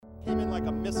Came in like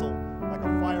a missile, like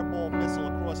a fireball missile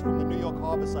across from the New York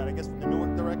harbor side, I guess from the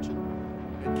Newark direction.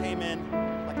 It came in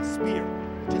like a spear.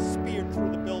 It just speared through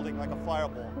the building like a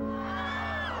fireball.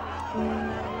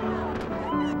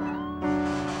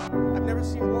 I've never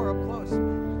seen war up close,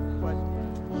 but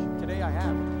today I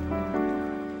have.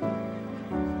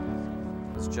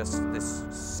 It's just this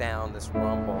sound, this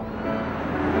rumble,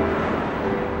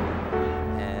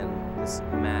 and this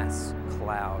mass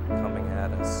cloud coming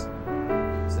at us.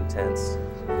 It's intense.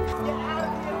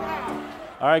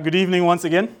 All right, good evening once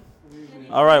again.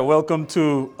 All right, welcome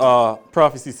to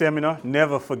Prophecy Seminar.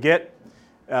 Never forget.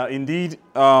 Indeed,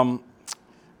 the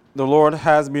Lord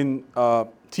has been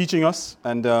teaching us,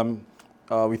 and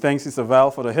we thank Sister Val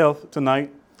for the help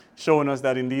tonight, showing us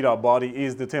that indeed our body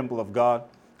is the temple of God,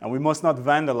 and we must not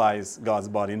vandalize God's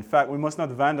body. In fact, we must not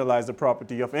vandalize the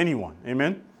property of anyone.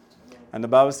 Amen? And the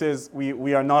Bible says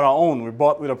we are not our own. We're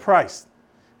bought with a price.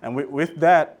 And with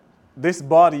that, this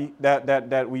body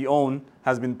that we own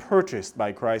has been purchased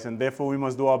by Christ, and therefore we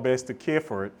must do our best to care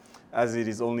for it, as it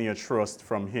is only a trust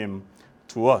from Him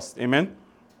to us. Amen?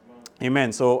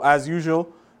 Amen. So as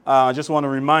usual, I just want to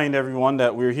remind everyone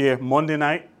that we're here Monday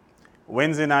night,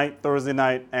 Wednesday night, Thursday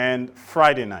night, and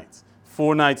Friday nights.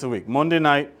 4 nights a week. Monday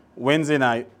night, Wednesday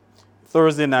night,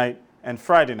 Thursday night, and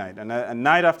Friday night. And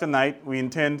night after night, we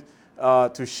intend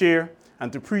to share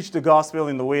and to preach the gospel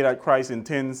in the way that Christ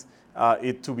intends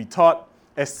it to be taught,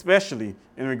 especially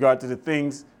in regard to the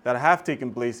things that have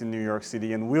taken place in New York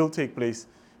City and will take place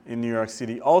in New York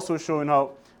City, also showing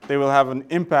how they will have an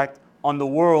impact on the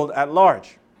world at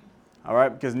large. All right,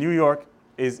 because New York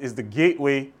is the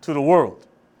gateway to the world.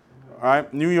 All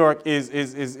right, New York is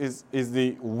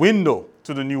the window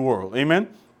to the new world. Amen.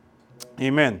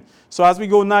 Amen. So as we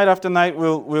go night after night,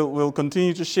 we'll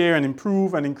continue to share and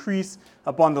improve and increase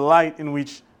upon the light in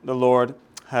which the Lord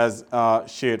has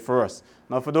shared for us.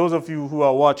 Now, for those of you who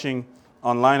are watching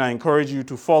online, I encourage you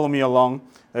to follow me along.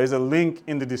 There is a link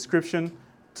in the description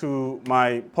to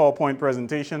my PowerPoint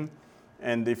presentation.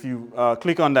 And if you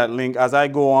click on that link, as I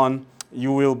go on,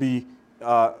 you will be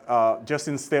just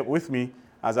in step with me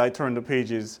as I turn the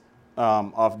pages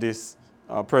of this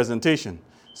presentation.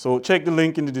 So check the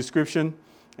link in the description.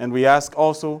 And we ask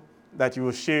also that you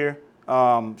will share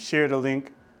the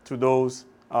link to those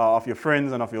of your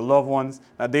friends and of your loved ones,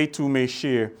 that they too may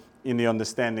share in the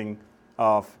understanding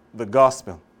of the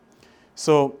gospel.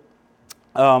 So,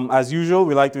 as usual,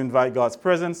 we like to invite God's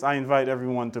presence. I invite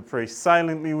everyone to pray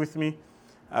silently with me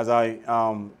as I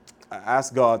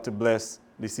ask God to bless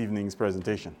this evening's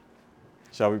presentation.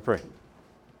 Shall we pray?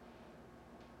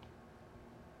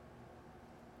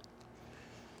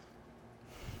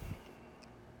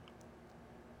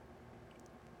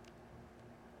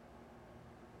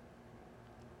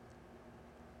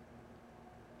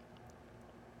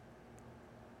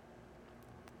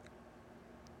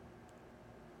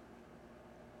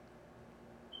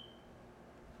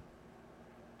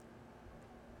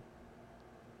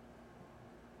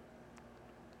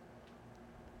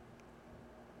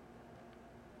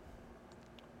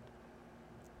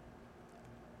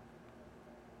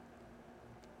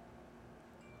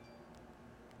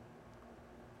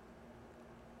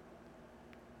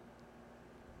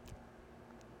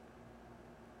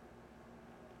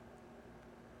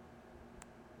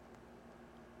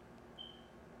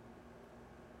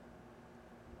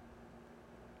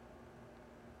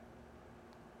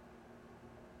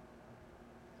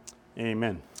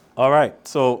 Amen. All right.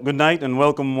 So good night and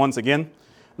welcome once again.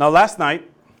 Now, last night,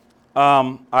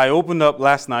 I opened up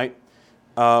last night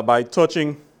by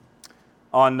touching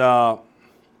on the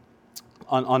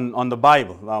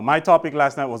Bible. Now, my topic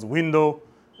last night was window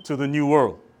to the new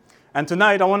world. And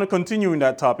tonight, I want to continue in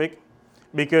that topic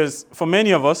because for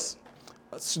many of us,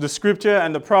 the scripture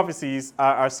and the prophecies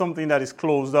are something that is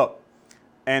closed up.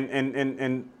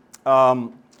 And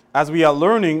as we are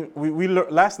learning,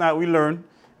 last night we learned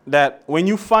that when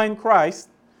you find Christ,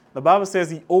 the Bible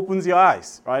says He opens your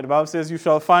eyes, right? The Bible says you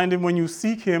shall find Him when you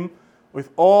seek Him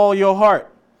with all your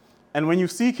heart. And when you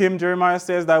seek Him, Jeremiah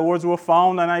says, thy words were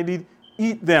found and I did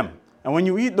eat them. And when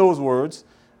you eat those words,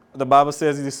 the Bible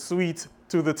says it is sweet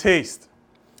to the taste.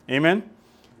 Amen?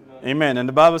 Amen. And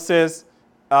the Bible says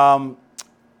that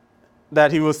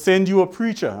He will send you a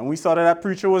preacher. And we saw that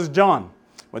preacher was John.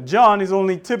 But John is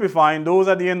only typifying those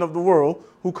at the end of the world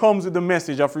who comes with the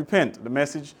message of repent. The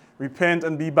message, repent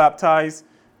and be baptized,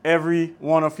 every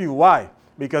one of you. Why?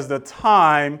 Because the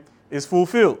time is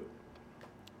fulfilled.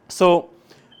 So,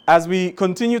 as we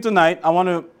continue tonight, I want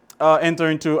to enter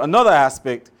into another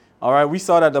aspect. All right, we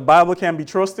saw that the Bible can be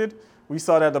trusted. We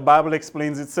saw that the Bible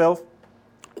explains itself.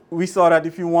 We saw that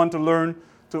if you want to learn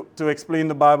to explain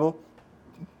the Bible,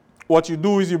 what you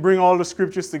do is you bring all the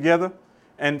scriptures together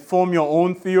and form your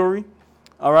own theory.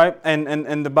 All right?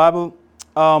 And the Bible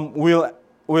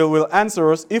will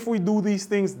answer us if we do these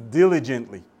things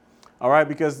diligently. All right?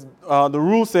 Because the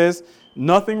rule says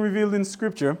nothing revealed in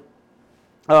Scripture,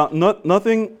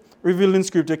 nothing revealed in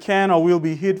Scripture can or will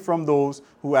be hid from those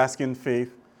who ask in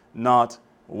faith, not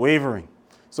wavering.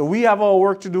 So we have our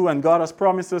work to do, and God has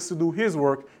promised us to do His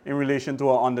work in relation to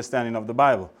our understanding of the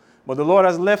Bible. But the Lord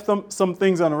has left some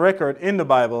things on record in the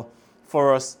Bible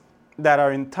for us that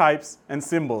are in types and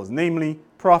symbols, namely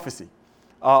prophecy.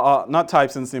 Not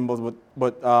types and symbols,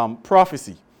 but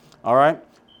prophecy. All right?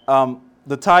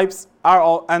 The types are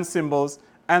all, and symbols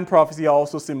and prophecy are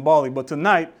also symbolic. But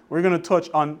tonight, we're going to touch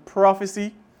on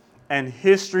prophecy and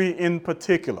history in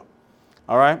particular.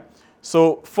 All right?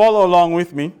 So follow along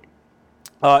with me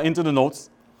into the notes.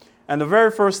 And the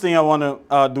very first thing I want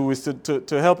to do is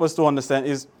to help us to understand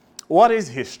is, what is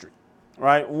history?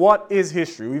 Right? What is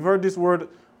history? We've heard this word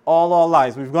all our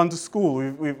lives. We've gone to school.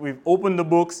 We've opened the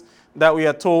books that we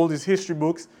are told is history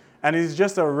books, and it's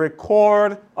just a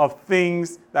record of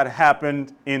things that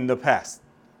happened in the past.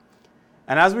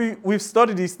 And as we've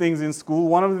studied these things in school,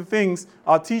 one of the things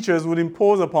our teachers would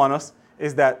impose upon us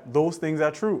is that those things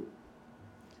are true.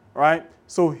 Right?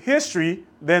 So history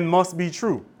then must be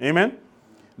true. Amen?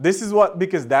 This is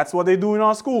because that's what they do in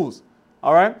our schools.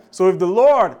 All right? So if the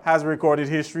Lord has recorded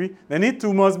history, then it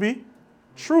too must be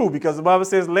true, because the Bible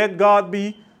says, let God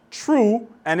be true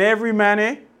and every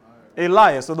man a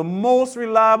liar. So the most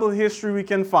reliable history we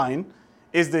can find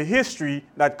is the history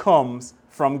that comes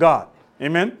from God.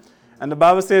 Amen? And the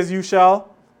Bible says, you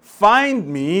shall find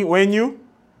me when you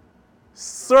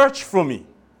search for me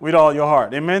with all your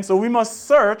heart. Amen? So we must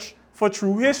search for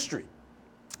true history.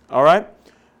 All right?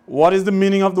 What is the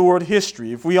meaning of the word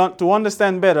history? If we want to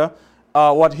understand better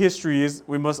what history is,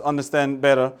 we must understand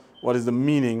better what is the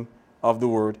meaning of the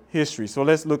word history. So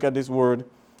let's look at this word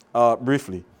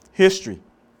briefly. History.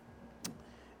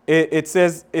 It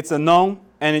says it's a noun,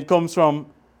 and it comes from,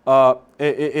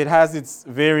 it has its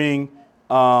varying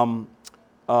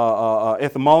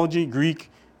etymology,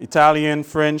 Greek, Italian,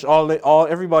 French,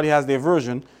 everybody has their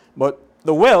version. But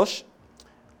the Welsh,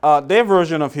 their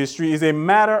version of history is a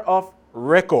matter of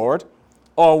record,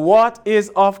 or what is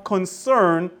of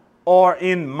concern or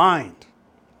in mind.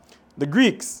 The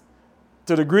Greeks,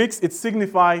 to the Greeks, it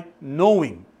signifies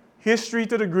knowing. History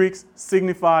to the Greeks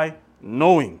signify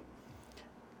knowing.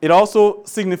 It also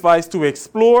signifies to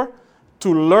explore,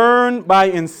 to learn by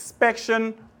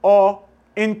inspection or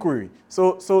inquiry.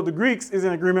 So the Greeks is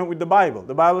in agreement with the Bible.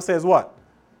 The Bible says what?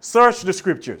 Search the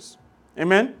scriptures.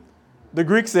 Amen? The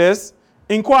Greek says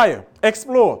inquire,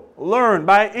 explore, learn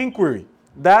by inquiry.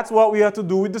 That's what we have to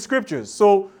do with the scriptures.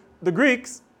 So the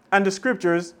Greeks and the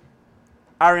scriptures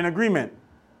are in agreement.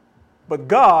 But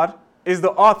God is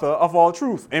the author of all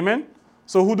truth. Amen?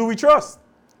 So who do we trust?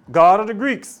 God or the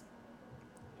Greeks?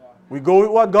 We go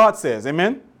with what God says.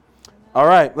 Amen? All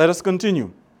right, let us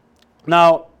continue.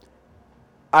 Now,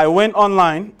 I went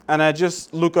online and I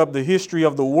just looked up the history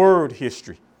of the word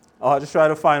history. I just try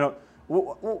to find out,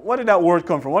 what did that word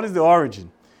come from? What is the origin?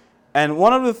 And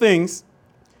one of the things,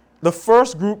 the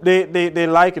first group they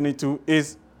liken it to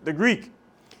is the Greek.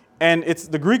 And it's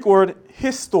the Greek word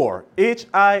histor,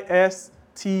 H-I-S-T-O-R.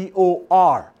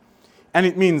 And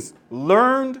it means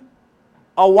learned,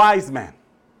 a wise man.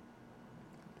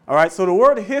 All right, so the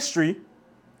word history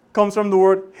comes from the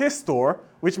word histor,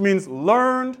 which means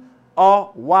learned, a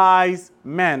wise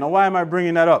man. Now, why am I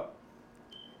bringing that up?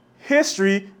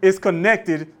 History is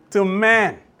connected to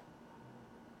man.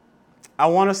 I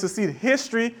want us to see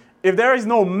history. If there is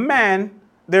no man,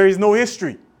 there is no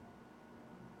history.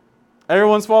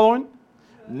 Everyone's following?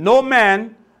 No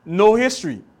man, no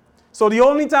history. So the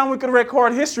only time we could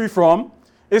record history from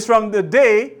is from the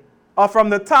day or from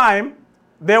the time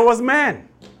there was man.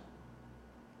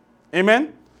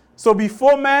 Amen? So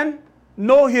before man,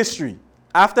 no history.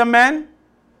 After man,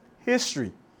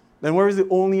 history. Then where is the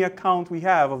only account we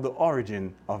have of the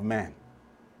origin of man?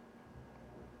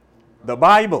 The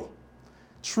Bible.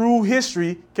 True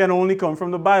history can only come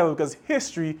from the Bible, because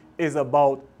history is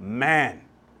about man.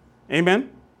 Amen?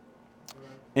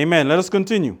 Amen. Let us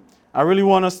continue. I really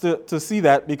want us to see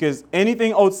that, because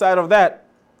anything outside of that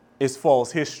is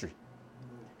false history.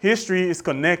 History is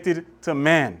connected to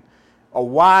man. A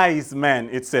wise man,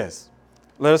 it says.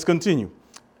 Let us continue.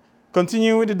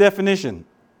 Continue with the definition.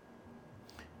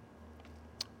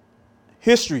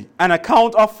 History, an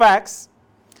account of facts,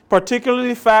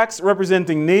 particularly facts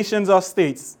representing nations or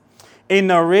states, a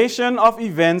narration of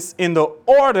events in the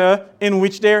order in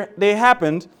which they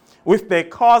happened, with their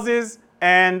causes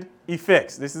and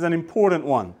effects. This is an important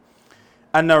one.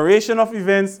 a narration of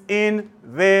events in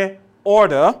their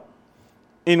order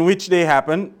in which they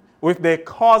happen, with their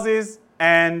causes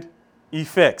and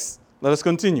effects. Let us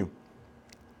continue.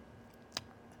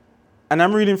 And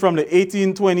I'm reading from the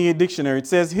 1828 dictionary. It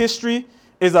says, history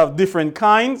is of different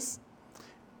kinds,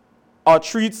 or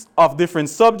treats of different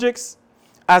subjects,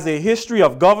 as a history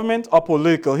of government or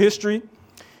political history,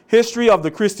 history of the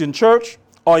Christian church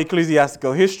or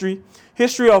ecclesiastical history,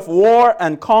 history of war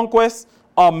and conquest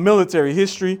or military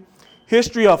history,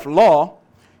 history of law,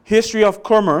 history of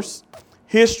commerce,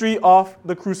 history of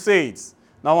the Crusades.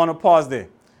 Now I want to pause there.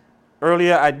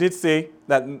 Earlier I did say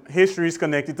that history is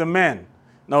connected to man.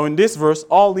 Now in this verse,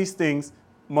 all these things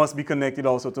must be connected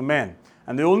also to man.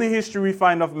 And the only history we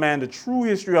find of man, the true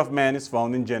history of man, is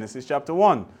found in Genesis chapter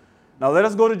 1. Now let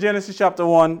us go to Genesis chapter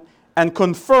 1 and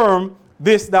confirm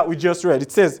this that we just read.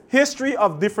 It says, history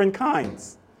of different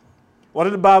kinds. What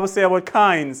did the Bible say about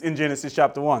kinds in Genesis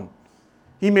chapter 1?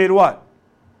 He made what?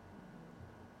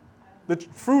 The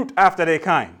fruit after their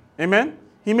kind. Amen?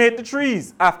 He made the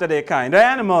trees after their kind. The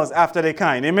animals after their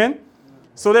kind. Amen?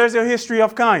 So there's your history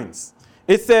of kinds.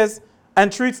 It says,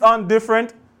 and treats on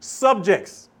different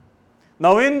subjects.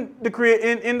 Now in the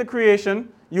creation,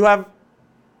 you have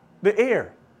the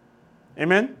air.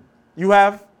 Amen? You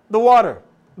have the water,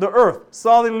 the earth,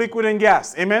 solid, liquid, and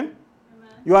gas. Amen? Amen.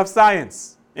 You have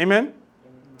science. Amen?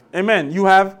 Amen. You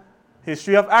have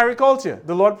history of agriculture.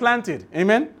 The Lord planted.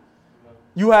 Amen?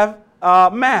 You have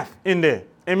math in there.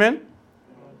 Amen?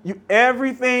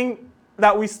 Everything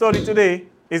that we study today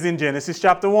is in Genesis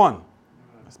chapter 1.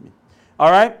 That's me.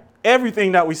 All right?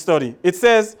 Everything that we study. It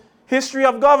says history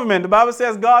of government. The Bible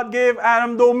says God gave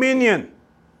Adam dominion.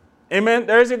 Amen?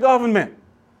 There is your government.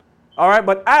 All right?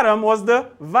 But Adam was the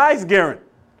vicegerent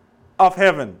of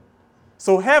heaven.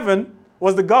 So heaven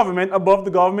was the government above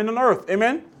the government on earth.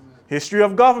 Amen? History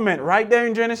of government. Right there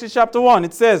in Genesis chapter 1.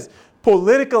 It says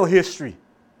political history.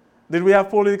 Did we have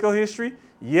political history?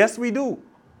 Yes, we do.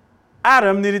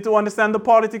 Adam needed to understand the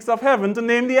politics of heaven to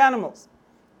name the animals.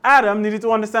 Adam needed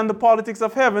to understand the politics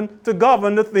of heaven to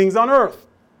govern the things on earth.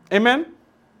 Amen?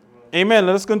 Amen.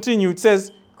 Let us continue. It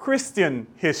says Christian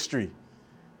history.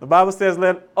 The Bible says,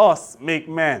 let us make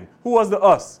man. Who was the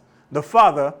us? The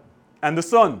Father and the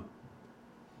Son.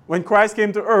 When Christ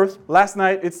came to earth, last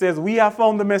night it says, we have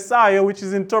found the Messiah, which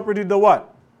is interpreted the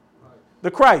what?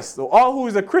 The Christ. So all who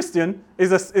is a Christian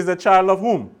is a child of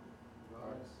whom?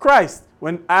 Christ.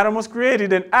 When Adam was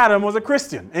created, then Adam was a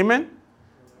Christian. Amen?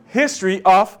 History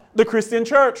of the Christian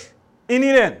church in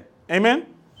Eden. Amen?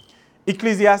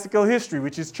 Ecclesiastical history,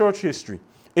 which is church history.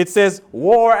 It says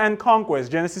war and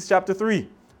conquest, Genesis chapter 3.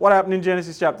 What happened in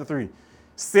Genesis chapter 3?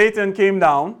 Satan came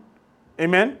down,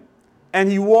 amen, and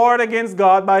he warred against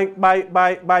God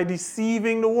by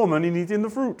deceiving the woman in eating the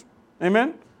fruit.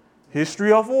 Amen?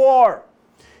 History of war.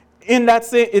 In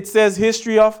that it says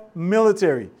history of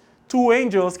military. 2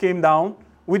 angels came down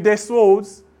with their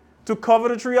swords to cover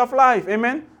the tree of life.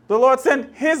 Amen? The Lord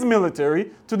sent his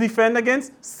military to defend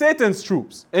against Satan's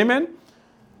troops. Amen?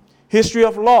 History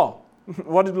of law.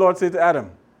 What did the Lord say to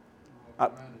Adam?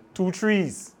 2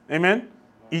 trees. Amen?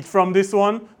 Eat from this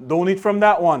one, don't eat from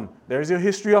that one. There's your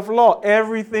history of law.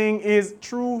 Everything is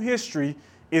true history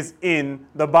is in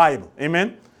the Bible.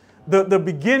 Amen? The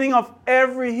beginning of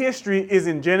every history is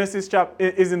in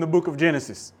is in the book of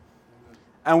Genesis.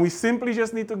 And we simply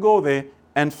just need to go there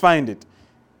and find it.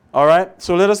 All right?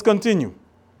 So let us continue.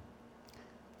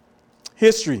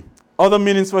 History. Other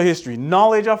meanings for history.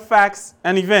 Knowledge of facts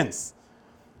and events.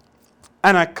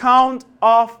 An account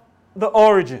of the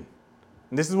origin.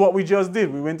 And this is what we just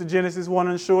did. We went to Genesis 1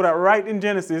 and showed that right in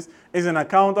Genesis is an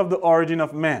account of the origin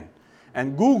of man.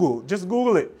 And just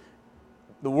Google it.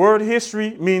 The word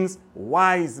history means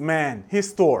wise man.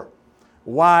 Histor.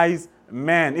 Wise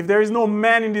man. If there is no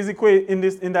man in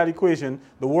that equation,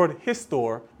 the word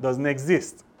histor doesn't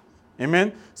exist.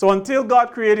 Amen? So until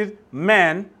God created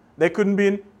man, there couldn't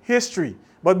be history.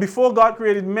 But before God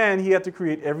created man, he had to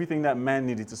create everything that man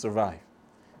needed to survive.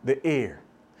 The air,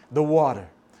 the water,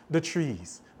 the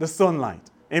trees, the sunlight.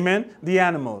 Amen? The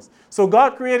animals. So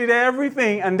God created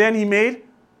everything, and then he made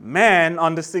man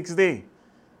on the 6th day.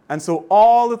 And so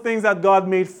all the things that God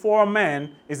made for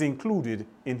man is included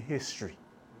in history.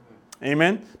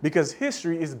 Amen? Because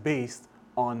history is based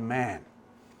on man.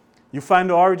 You find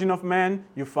the origin of man,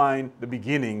 you find the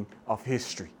beginning of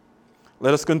history.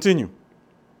 Let us continue.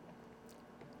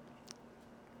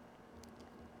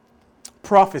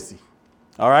 Prophecy.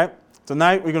 All right?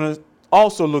 Tonight we're going to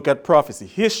also look at prophecy.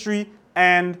 History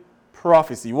and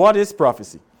prophecy. What is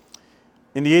prophecy?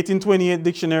 In the 1828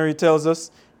 dictionary, it tells us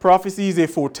prophecy is a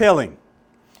foretelling,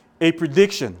 a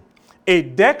prediction, a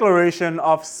declaration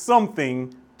of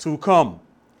something to come.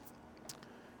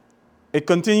 It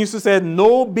continues to say,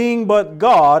 no being but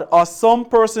God or some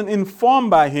person informed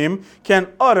by him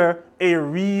can utter a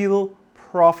real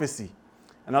prophecy.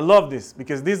 And I love this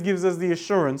because this gives us the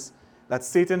assurance that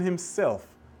Satan himself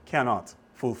cannot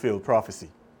fulfill prophecy.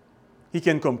 He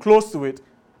can come close to it,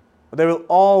 but there will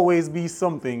always be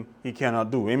something he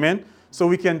cannot do. Amen? So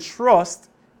we can trust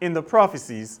in the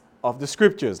prophecies of the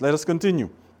scriptures. Let us continue.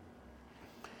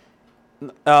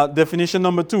 Definition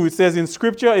number 2, it says in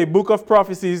scripture, a book of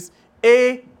prophecies,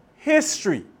 a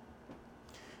history,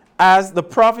 as the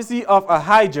prophecy of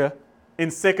Ahijah in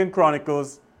 2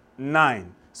 Chronicles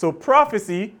 9. So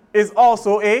prophecy is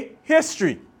also a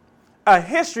history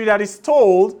that is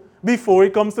told before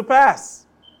it comes to pass.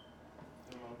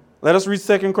 Let us read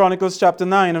 2 Chronicles chapter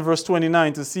 9 and verse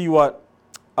 29 to see what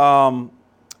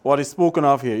is spoken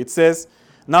of here. It says,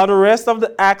 now the rest of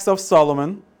the acts of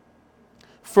Solomon,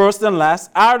 first and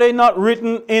last, are they not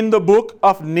written in the book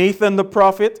of Nathan the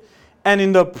prophet, and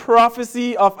in the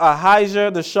prophecy of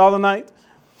Ahijah the Shilonite,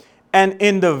 and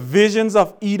in the visions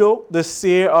of Iddo the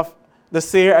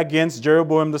seer against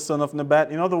Jeroboam the son of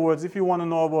Nebat? In other words, if you want to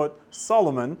know about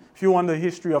Solomon, if you want the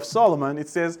history of Solomon, it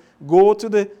says go to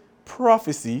the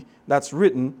prophecy that's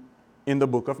written in the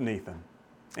book of Nathan.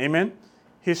 Amen?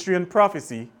 History and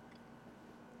prophecy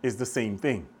is the same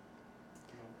thing.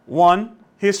 One,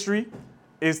 history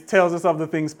tells us of the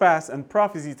things past, and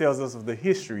prophecy tells us of the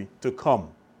history to come.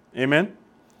 Amen?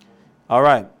 All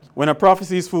right. When a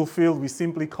prophecy is fulfilled, we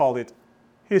simply call it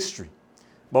history.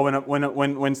 But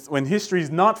when history is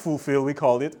not fulfilled, we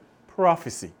call it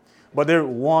prophecy. But they're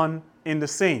one in the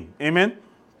same. Amen?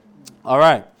 All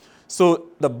right. So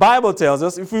the Bible tells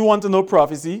us if we want to know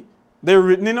prophecy, they're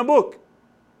written in a book.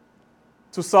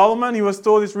 To Solomon, he was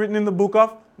told it's written in the book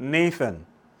of Nathan.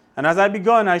 And as I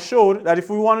began, I showed that if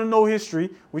we want to know history,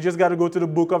 we just got to go to the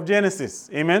book of Genesis.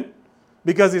 Amen?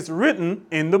 Because it's written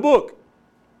in the book.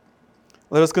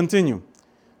 Let us continue.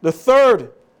 The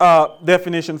third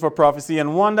definition for prophecy,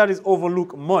 and one that is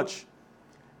overlooked much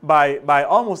by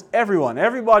almost everyone.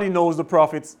 Everybody knows the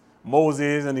prophets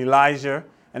Moses and Elijah,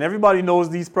 and everybody knows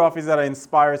these prophets that are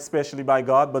inspired especially by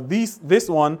God, but this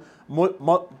one,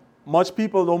 much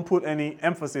people don't put any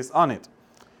emphasis on it.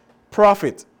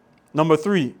 Prophet. Number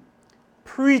 3,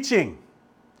 preaching.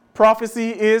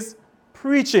 Prophecy is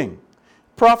preaching.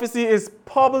 Prophecy is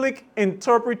public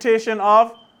interpretation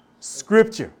of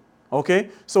Scripture. Okay?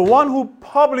 So one who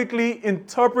publicly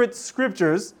interprets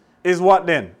Scriptures is what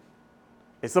then?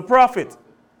 It's a prophet.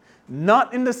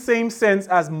 Not in the same sense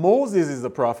as Moses is a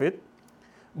prophet,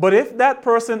 but if that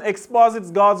person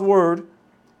exposits God's word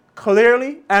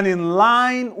clearly and in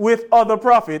line with other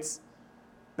prophets,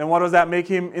 then what does that make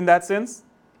him in that sense?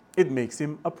 It makes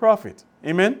him a prophet.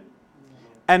 Amen?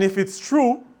 And if it's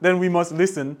true, then we must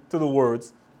listen to the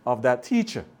words of that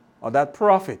teacher or that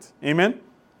prophet. Amen?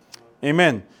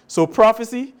 Amen. So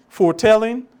prophecy,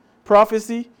 foretelling,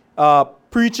 prophecy,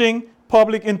 preaching,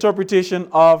 public interpretation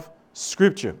of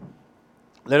Scripture.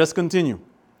 Let us continue.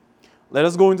 Let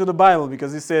us go into the Bible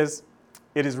because it says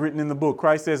it is written in the book.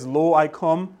 Christ says, lo, I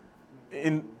come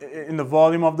in the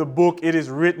volume of the book, it is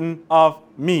written of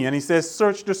me. And he says,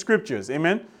 search the Scriptures.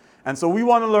 Amen? And so we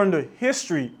want to learn the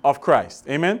history of Christ.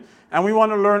 Amen? And we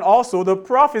want to learn also the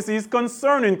prophecies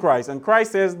concerning Christ. And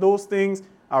Christ says those things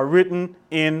are written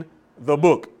in the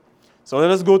book. So let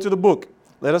us go to the book.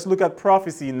 Let us look at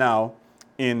prophecy now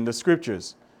in the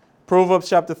Scriptures. Proverbs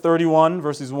chapter 31,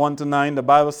 verses 1 to 9, the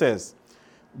Bible says,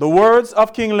 the words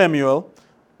of King Lemuel,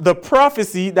 the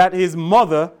prophecy that his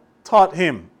mother taught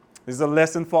him. This is a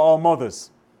lesson for all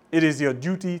mothers. It is your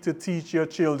duty to teach your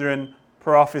children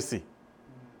prophecy.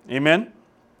 Amen?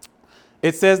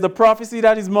 It says the prophecy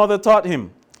that his mother taught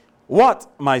him. What,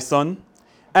 my son?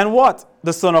 And what,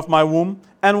 the son of my womb?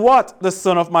 And what, the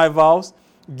son of my vows?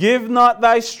 Give not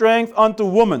thy strength unto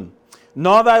woman,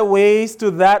 nor thy ways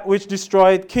to that which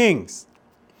destroyed kings.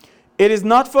 It is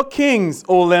not for kings,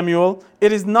 O Lemuel,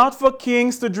 it is not for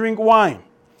kings to drink wine,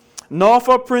 nor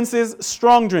for princes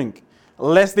strong drink,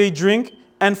 lest they drink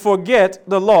and forget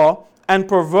the law and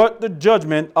pervert the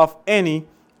judgment of any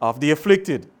of the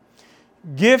afflicted.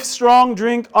 Give strong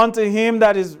drink unto him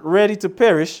that is ready to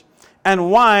perish,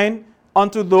 and wine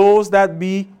unto those that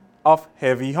be of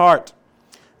heavy heart.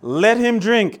 Let him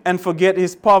drink and forget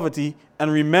his poverty,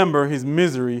 and remember his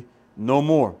misery no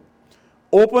more.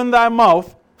 Open thy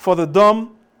mouth for the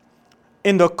dumb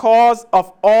in the cause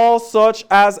of all such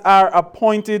as are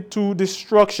appointed to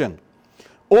destruction.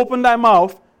 Open thy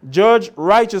mouth, judge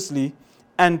righteously,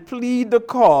 and plead the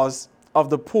cause of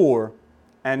the poor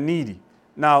and needy.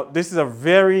 Now, this is a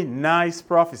very nice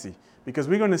prophecy because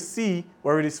we're going to see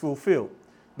where it is fulfilled.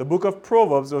 The book of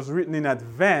Proverbs was written in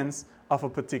advance of a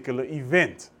particular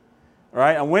event.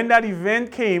 Right? And when that event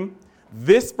came,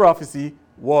 this prophecy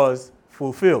was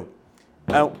fulfilled.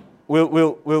 And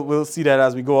we'll see that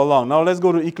as we go along. Now let's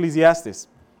go to Ecclesiastes.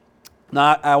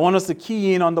 Now I want us to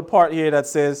key in on the part here that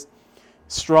says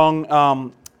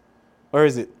strong, where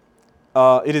is it?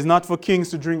 It is not for kings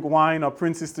to drink wine or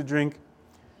princes to drink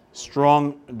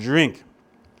strong drink.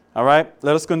 All right,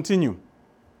 let us continue.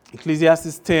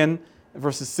 Ecclesiastes 10,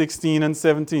 verses 16 and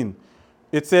 17.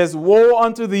 It says, woe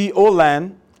unto thee, O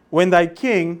land, when thy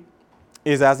king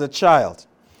is as a child,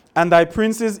 and thy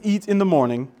princes eat in the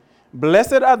morning.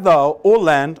 Blessed art thou, O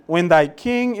land, when thy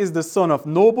king is the son of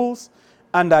nobles,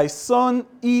 and thy son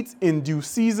eats in due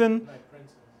season.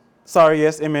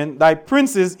 Amen. Thy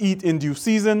princes eat in due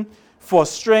season for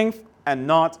strength and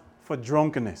not for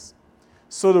drunkenness.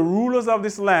 So the rulers of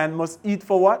this land must eat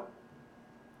for what?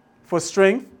 For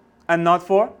strength and not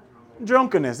for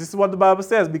drunkenness. This is what the Bible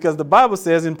says, because the Bible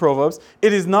says in Proverbs,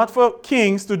 it is not for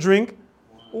kings to drink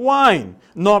wine,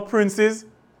 nor princes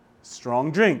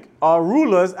strong drink. Our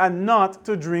rulers are not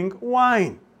to drink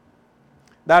wine.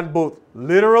 That both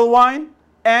literal wine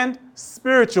and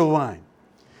spiritual wine.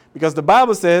 Because the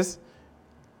Bible says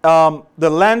the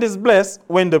land is blessed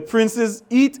when the princes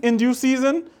eat in due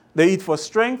season. They eat for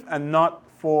strength and not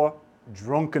for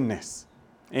drunkenness.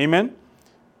 Amen.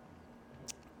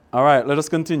 All right, let us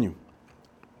continue.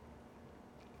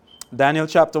 Daniel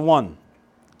chapter 1.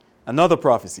 Another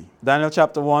prophecy. Daniel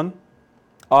chapter 1.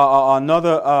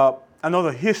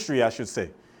 Another history, I should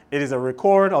say. It is a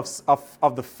record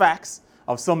of the facts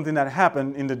of something that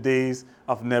happened in the days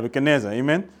of Nebuchadnezzar.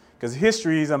 Amen? Because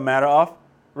history is a matter of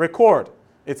record.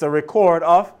 It's a record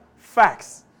of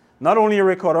facts. Not only a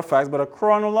record of facts, but a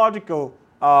chronological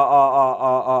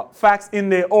facts in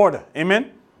their order.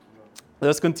 Amen?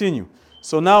 Let's continue.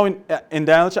 So now in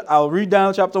Daniel, I'll read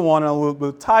Daniel chapter 1, and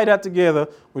we'll tie that together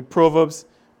with Proverbs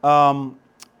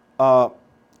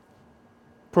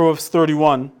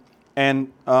 31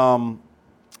 and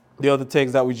the other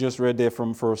text that we just read there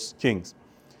from 1 Kings.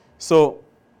 So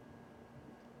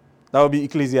that would be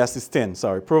Ecclesiastes 10.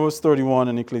 Proverbs 31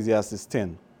 and Ecclesiastes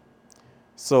 10.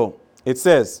 So it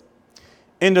says,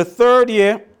 in the third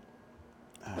year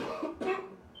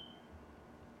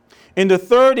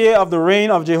of the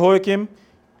reign of Jehoiakim,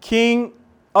 king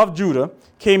of Judah,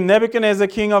 came Nebuchadnezzar,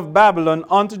 king of Babylon,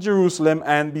 unto Jerusalem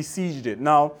and besieged it.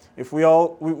 Now, if we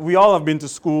all have been to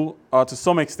school to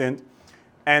some extent,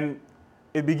 and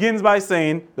it begins by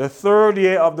saying the third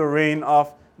year of the reign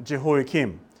of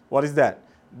Jehoiakim. What is that?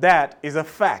 That is a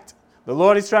fact. The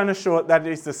Lord is trying to show that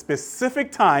it's a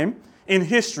specific time in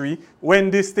history when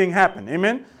this thing happened.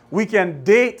 Amen? We can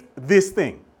date this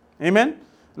thing. Amen?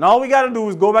 And all we got to do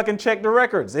is go back and check the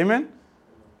records. Amen?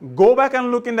 Go back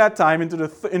and look in that time in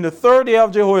the third year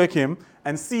of Jehoiakim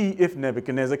and see if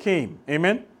Nebuchadnezzar came.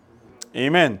 Amen?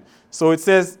 Amen. So it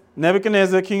says,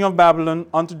 Nebuchadnezzar, king of Babylon,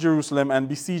 unto Jerusalem and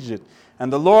besieged it.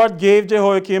 And the Lord gave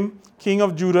Jehoiakim, king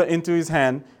of Judah, into his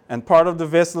hand, and part of the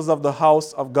vessels of the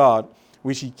house of God,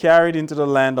 which he carried into the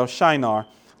land of Shinar,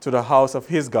 to the house of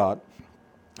his God.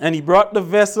 And he brought the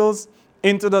vessels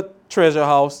into the treasure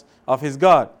house of his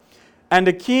God. And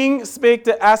the king spake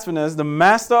to Ashpenaz, the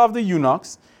master of the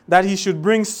eunuchs, that he should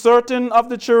bring certain of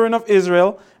the children of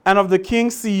Israel, and of the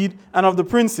king's seed, and of the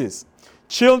princes,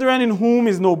 children in whom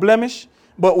is no blemish,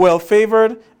 but well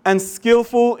favored, and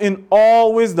skillful in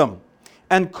all wisdom,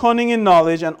 and cunning in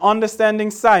knowledge, and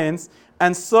understanding science,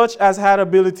 and such as had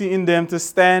ability in them to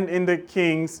stand in the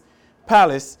king's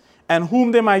palace, and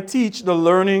whom they might teach the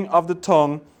learning of the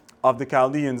tongue of the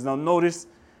Chaldeans. Now notice,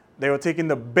 they were taking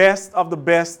the best of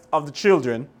the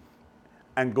children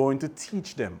and going to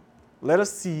teach them. Let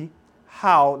us see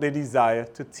how they desire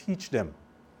to teach them.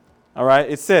 All right,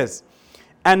 it says,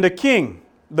 and the king,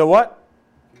 the what?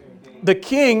 The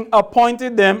king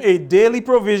appointed them a daily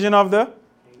provision of the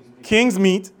king's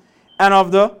meat and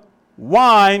of the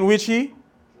wine which he,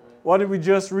 what did we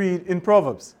just read in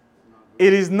Proverbs?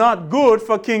 It is not good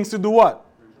for kings to do what?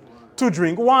 To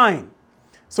drink wine.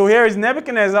 So here is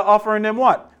Nebuchadnezzar offering them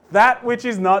what? That which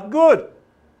is not good.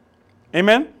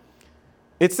 Amen?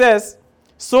 It says,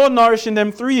 so nourishing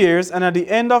them 3 years, and at the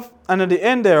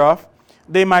end thereof,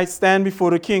 they might stand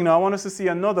before the king. Now I want us to see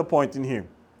another point in here.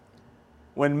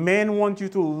 When men want you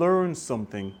to learn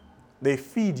something, they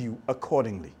feed you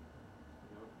accordingly.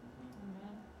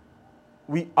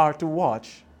 We are to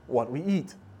watch what we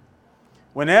eat.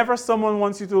 Whenever someone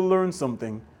wants you to learn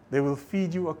something, they will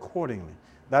feed you accordingly.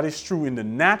 That is true in the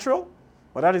natural,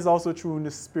 but that is also true in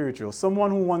the spiritual.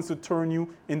 Someone who wants to turn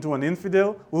you into an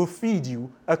infidel will feed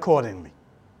you accordingly.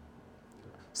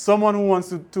 someone who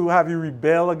wants to have you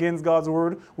rebel against God's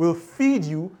word will feed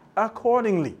you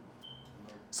accordingly.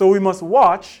 So we must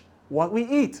watch what we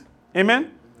eat.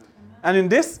 Amen? And in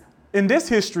this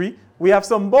history, we have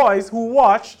some boys who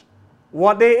watched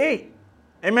what they ate.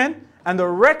 Amen? And the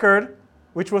record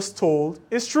which was told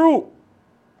is true.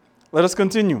 Let us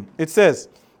continue. It says,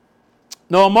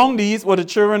 now among these were the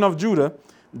children of Judah,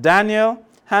 Daniel,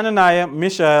 Hananiah,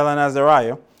 Mishael, and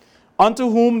Azariah, unto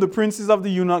whom the princes of the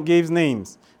eunuch gave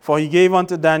names. For he gave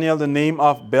unto Daniel the name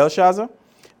of Belshazzar,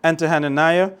 and to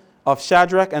Hananiah of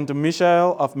Shadrach, and to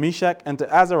Mishael of Meshach, and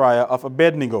to Azariah of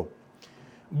Abednego.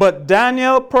 But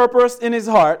Daniel purposed in his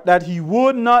heart that he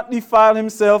would not defile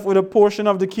himself with a portion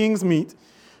of the king's meat,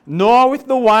 nor with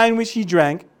the wine which he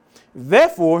drank.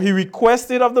 Therefore he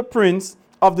requested of the prince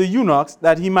of the eunuchs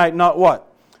that he might not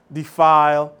what?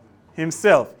 Defile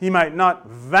himself. He might not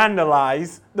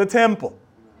vandalize the temple.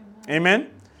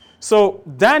 Amen? So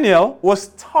Daniel was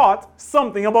taught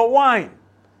something about wine.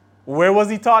 Where was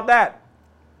he taught that?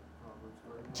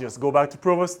 Just go back to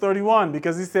Proverbs 31,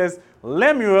 because he says,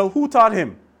 Lemuel, who taught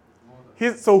him?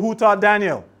 So who taught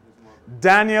Daniel?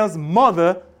 Daniel's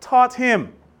mother taught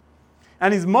him.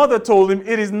 And his mother told him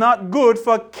it is not good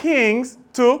for kings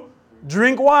to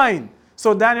drink wine.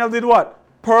 So Daniel did what?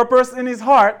 Purpose in his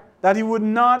heart that he would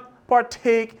not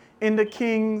partake in the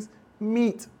king's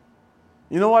meat.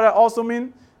 You know what that also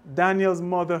means? Daniel's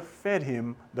mother fed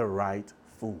him the right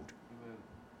food.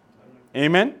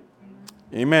 Amen?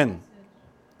 Amen.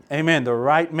 Amen. The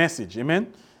right message.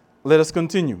 Amen? Let us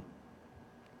continue.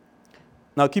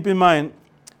 Now keep in mind,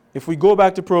 if we go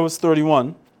back to Proverbs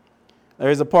 31, there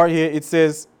is a part here, it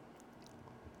says,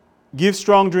 give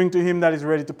strong drink to him that is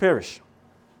ready to perish.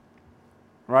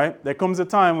 Right? There comes a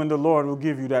time when the Lord will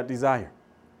give you that desire.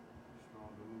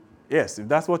 Yes, if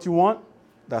that's what you want,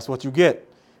 that's what you get.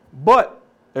 But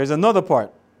there's another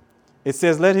part. It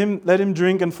says, let him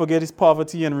drink and forget his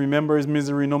poverty and remember his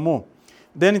misery no more.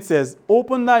 Then it says,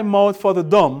 open thy mouth for the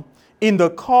dumb in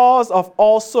the cause of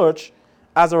all such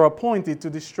as are appointed to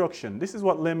destruction. This is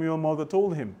what Lemuel's mother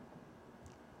told him.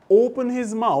 Open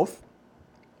his mouth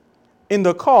in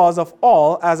the cause of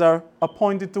all as are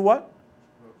appointed to what?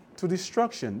 To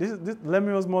destruction. This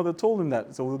Lemuel's mother told him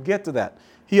that, so we'll get to that.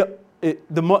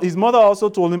 His mother also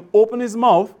told him, open his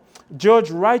mouth,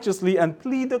 judge righteously, and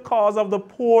plead the cause of the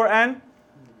poor and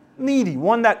needy.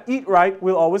 One that eat right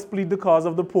will always plead the cause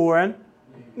of the poor and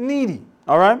needy.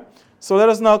 All right? So let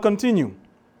us now continue.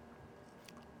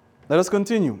 Let us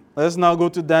continue. Let us now go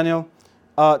to Daniel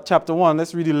chapter 1.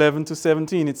 Let's read 11 to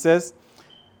 17. It says,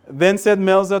 then said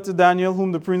Melzar to Daniel,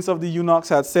 whom the prince of the eunuchs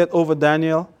had set over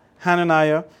Daniel,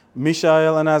 Hananiah,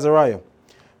 Mishael, and Azariah.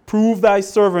 Prove thy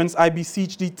servants, I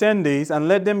beseech thee, 10 days, and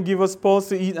let them give us pulse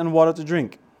to eat and water to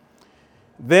drink.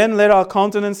 Then let our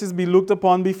countenances be looked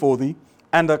upon before thee,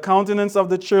 and the countenance of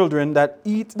the children that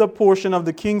eat the portion of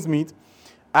the king's meat,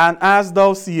 and as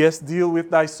thou seest, deal with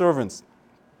thy servants.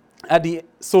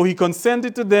 So he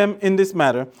consented to them in this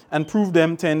matter, and proved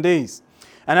them 10 days.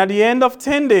 And at the end of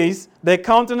 10 days, their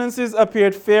countenances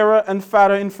appeared fairer and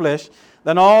fatter in flesh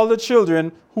than all the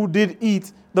children who did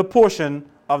eat the portion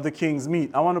of the king's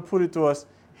meat. I want to put it to us,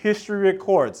 history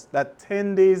records that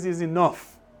 10 days is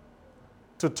enough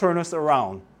to turn us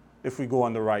around if we go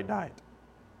on the right diet.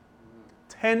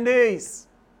 10 days.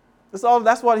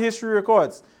 That's what history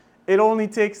records. It only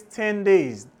takes 10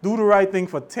 days. Do the right thing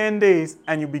for 10 days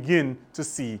and you begin to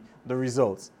see the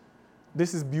results.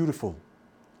 This is beautiful.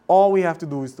 All we have to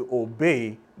do is to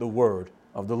obey the word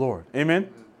of the Lord. Amen?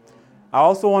 I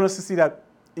also want us to see that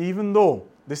even though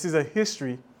this is a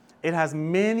history, it has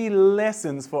many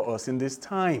lessons for us in this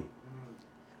time.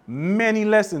 Many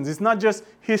lessons. It's not just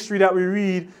history that we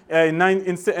read. In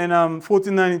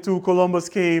 1492, Columbus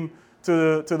came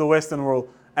to the Western world,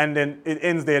 and then it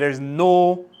ends there.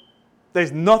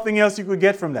 There's nothing else you could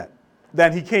get from that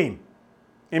than he came.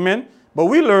 Amen? But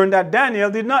we learned that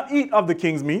Daniel did not eat of the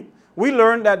king's meat. We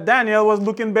learned that Daniel was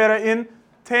looking better in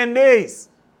 10 days.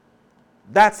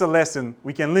 That's a lesson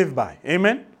we can live by.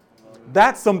 Amen?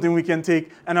 That's something we can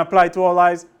take and apply to our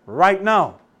lives right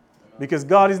now. Because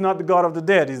God is not the God of the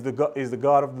dead, He's the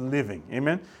God of the living.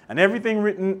 Amen? And everything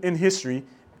written in history,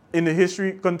 in the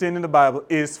history contained in the Bible,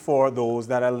 is for those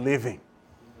that are living.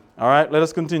 All right, let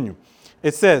us continue.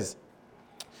 It says,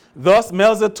 thus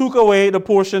Melzar took away the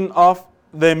portion of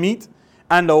their meat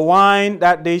and the wine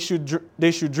that they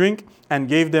should drink, and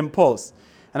gave them pulse.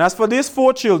 And as for these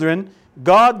 4 children,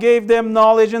 God gave them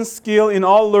knowledge and skill in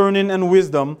all learning and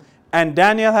wisdom, and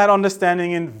Daniel had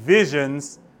understanding in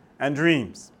visions and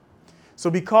dreams. So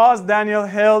because Daniel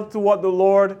held to what the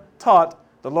Lord taught,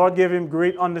 the Lord gave him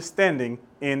great understanding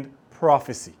in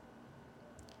prophecy.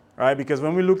 right? Because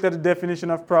when we looked at the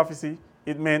definition of prophecy,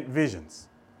 it meant visions.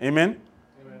 Amen?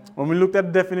 Amen. When we looked at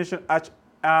the definition at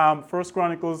First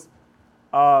Chronicles,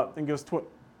 I think it was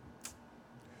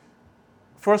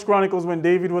First Chronicles, when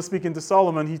David was speaking to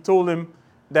Solomon, he told him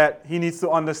that he needs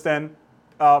to understand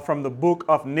from the book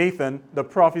of Nathan the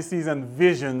prophecies and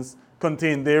visions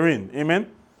contained therein.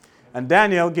 Amen? And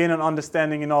Daniel gained an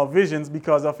understanding in all visions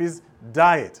because of his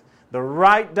diet. The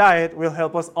right diet will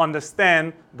help us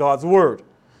understand God's word.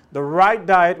 The right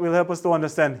diet will help us to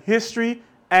understand history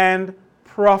and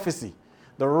prophecy.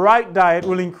 The right diet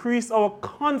will increase our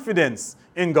confidence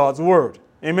in God's word.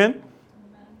 Amen?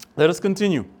 Let us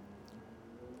continue.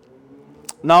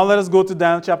 Now let us go to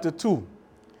Daniel chapter 2.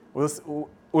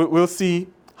 We'll see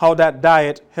how that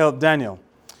diet helped Daniel.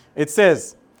 It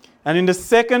says, And in the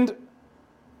second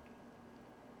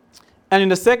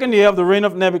year of the reign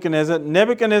of Nebuchadnezzar,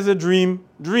 Nebuchadnezzar dreamed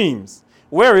dreams,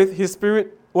 wherewith his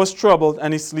spirit was troubled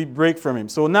and his sleep brake from him.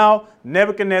 So now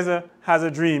Nebuchadnezzar has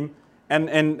a dream, and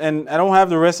I don't have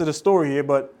the rest of the story here,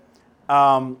 but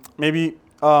maybe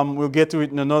we'll get to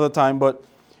it in another time. But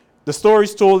the story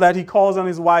is told that he calls on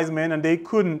his wise men, and they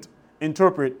couldn't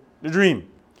interpret the dream.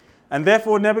 And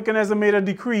therefore Nebuchadnezzar made a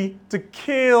decree to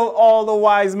kill all the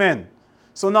wise men.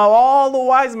 So now all the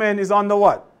wise men is under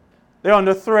what? They're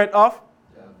under threat of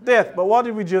death. But what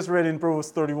did we just read in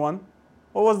Proverbs 31?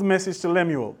 What was the message to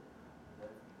Lemuel?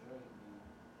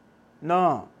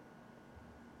 No.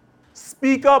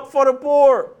 Speak up for the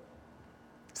poor.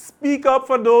 Speak up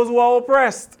for those who are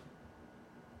oppressed.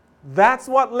 That's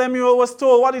what Lemuel was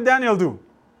told. What did Daniel do?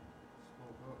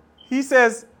 He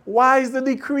says, why is the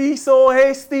decree so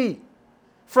hasty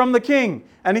from the king?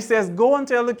 And he says, go and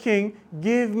tell the king,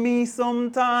 give me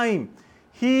some time.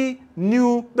 He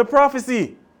knew the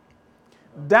prophecy.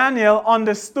 Daniel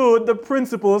understood the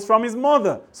principles from his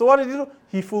mother. So what did he do?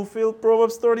 He fulfilled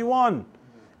Proverbs 31.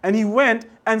 And he went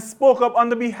and spoke up on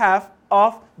the behalf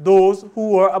of those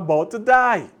who were about to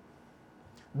die.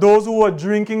 Those who were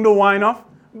drinking the wine of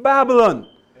Babylon.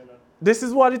 Amen. This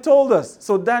is what he told us.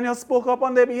 So Daniel spoke up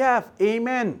on their behalf.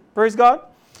 Amen. Praise God.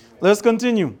 Amen. Let's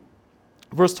continue.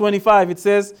 Verse 25, it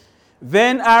says,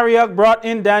 Then Arioch brought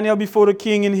in Daniel before the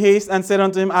king in haste and said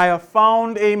unto him, I have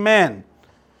found a man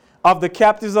of the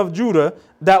captives of Judah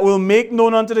that will make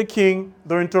known unto the king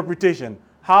the interpretation.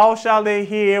 How shall they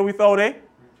hear without a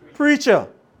preacher?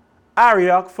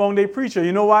 Arioch found a preacher.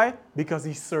 You know why? Because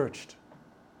he searched.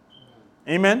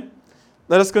 Amen.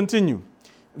 Let us continue.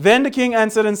 Then the king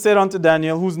answered and said unto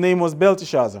Daniel, whose name was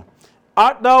Belteshazzar,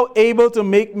 Art thou able to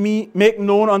make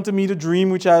known unto me the dream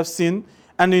which I have seen,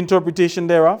 and the interpretation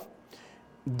thereof?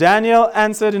 Daniel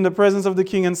answered in the presence of the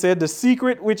king and said, The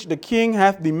secret which the king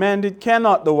hath demanded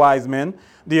cannot the wise men,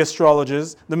 the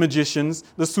astrologers, the magicians,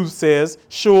 the soothsayers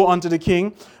show unto the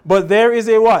king. But there is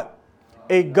a what?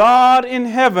 A God in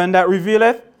heaven that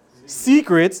revealeth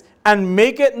secrets, and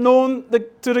maketh known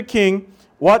to the king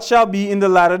what shall be in the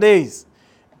latter days.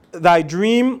 Thy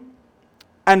dream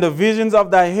and the visions of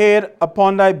thy head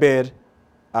upon thy bed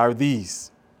are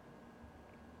these.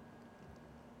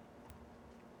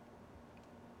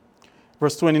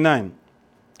 Verse 29.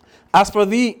 As for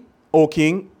thee, O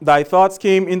king, thy thoughts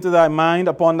came into thy mind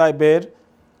upon thy bed,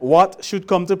 what should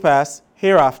come to pass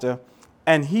hereafter,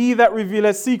 and he that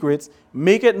revealeth secrets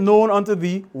maketh known unto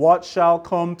thee what shall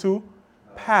come to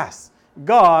pass.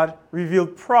 God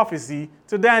revealed prophecy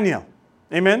to Daniel.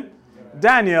 Amen?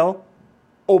 Daniel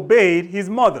obeyed his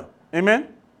mother. Amen?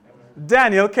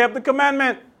 Daniel kept the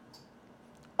commandment.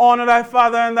 Honor thy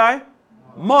father and thy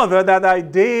mother, that thy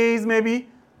days may be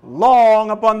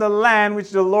long upon the land which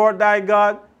the Lord thy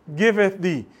God giveth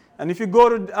thee. And if you go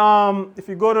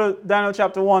to Daniel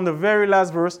chapter 1, the very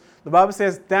last verse, the Bible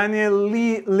says Daniel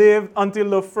lived until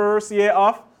the first year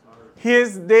of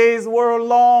his days were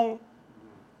long.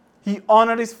 He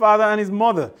honored his father and his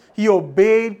mother. He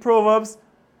obeyed Proverbs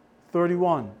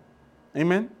 31.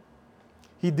 Amen?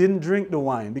 He didn't drink the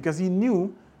wine because he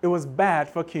knew it was bad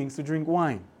for kings to drink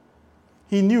wine.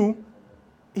 He knew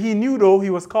though he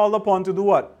was called upon to do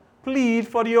what? Plead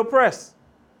for the oppressed.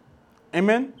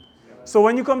 Amen? So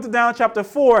when you come to Daniel chapter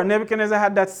 4, and Nebuchadnezzar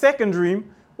had that second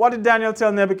dream, what did Daniel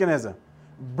tell Nebuchadnezzar?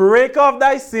 Break off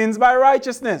thy sins by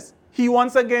righteousness. He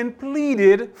once again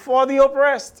pleaded for the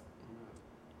oppressed.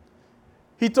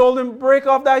 He told him, break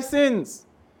off thy sins.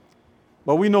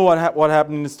 But we know what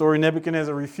happened in the story.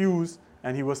 Nebuchadnezzar refused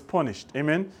and he was punished.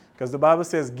 Amen? Because the Bible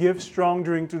says, give strong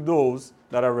drink to those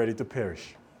that are ready to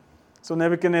perish. So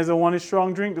Nebuchadnezzar wanted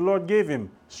strong drink. The Lord gave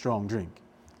him strong drink.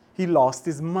 He lost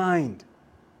his mind.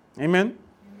 Amen?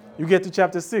 You get to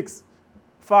chapter 6.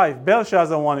 5.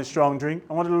 Belshazzar wanted strong drink.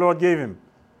 And what did the Lord give him?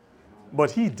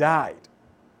 But he died.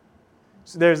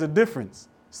 So there's a difference.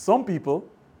 Some people,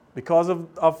 because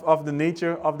of the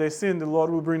nature of their sin, the Lord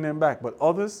will bring them back. But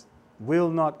others will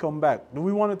not come back. Do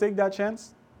we want to take that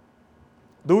chance?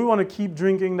 Do we want to keep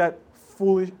drinking that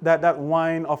that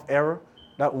wine of error,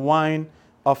 that wine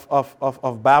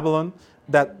of Babylon,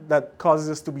 that causes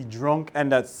us to be drunk,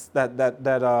 and that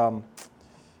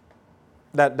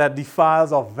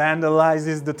defiles or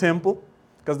vandalizes the temple?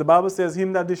 Because the Bible says, he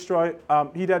that destroyed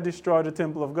the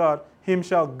temple of God, him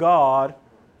shall God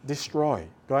destroy.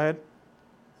 Go ahead.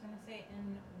 I was going to say,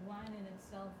 and wine in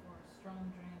itself, or strong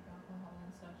drink, alcohol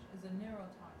and such, is a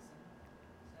neurotoxin.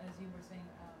 As you were saying,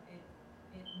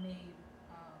 it made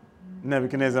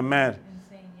Nebuchadnezzar mad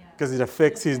insane, yeah. because it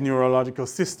affects his neurological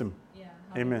system. Yeah,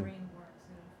 how Amen. the brain works,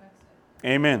 it affects it.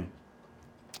 Amen.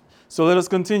 So let us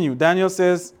continue. Daniel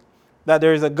says that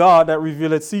there is a God that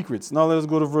revealeth secrets. Now let us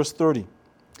go to verse 30.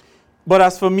 But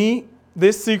as for me,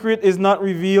 this secret is not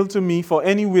revealed to me for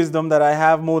any wisdom that I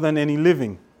have more than any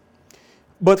living,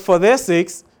 but for their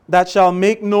sakes that shall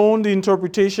make known the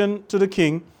interpretation to the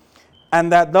king,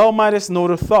 and that thou mightest know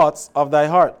the thoughts of thy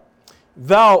heart.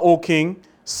 Thou, O king,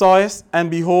 sawest,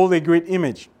 and behold, a great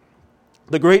image.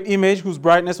 The great image whose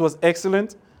brightness was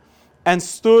excellent, and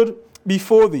stood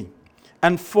before thee,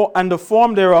 and the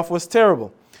form thereof was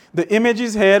terrible. The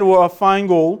image's head were of fine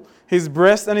gold, his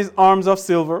breast and his arms of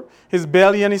silver, his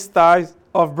belly and his thighs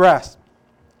of brass,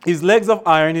 his legs of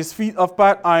iron, his feet of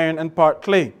part iron and part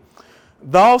clay.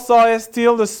 Thou sawest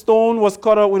till the stone was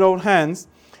cut out without hands,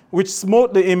 which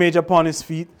smote the image upon his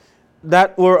feet,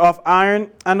 that were of iron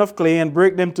and of clay, and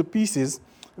brake them to pieces.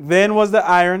 Then was the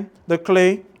iron, the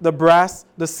clay, the brass,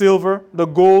 the silver, the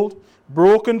gold,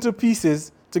 broken to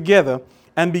pieces together,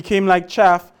 and became like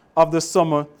chaff of the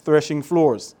summer threshing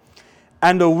floors.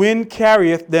 And the wind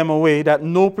carrieth them away, that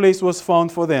no place was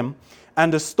found for them.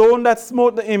 And the stone that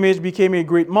smote the image became a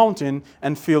great mountain,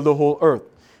 and filled the whole earth.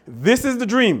 This is the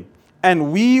dream,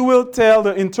 and we will tell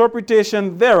the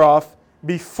interpretation thereof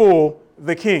before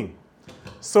the king.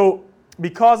 So,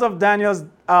 because of Daniel's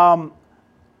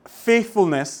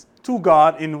faithfulness to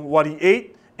God in what he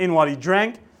ate, in what he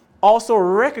drank, also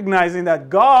recognizing that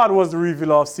God was the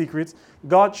revealer of secrets,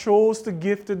 God chose to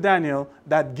give to Daniel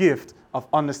that gift of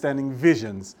understanding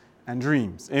visions and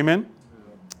dreams. Amen?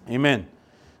 Amen.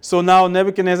 So now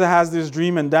Nebuchadnezzar has this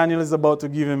dream, and Daniel is about to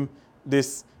give him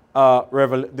this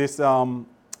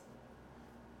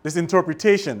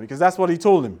interpretation, because that's what he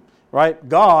told him, right?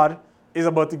 God is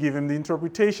about to give him the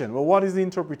interpretation. Well, what is the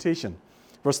interpretation?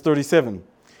 Verse 37.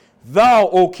 Thou,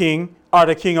 O king, art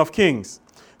a king of kings,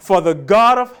 for the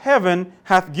God of heaven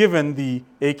hath given thee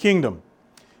a kingdom,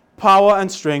 power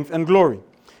and strength and glory.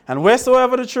 And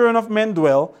wheresoever the children of men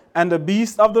dwell, and the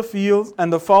beasts of the fields,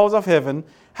 and the fowls of heaven,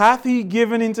 hath he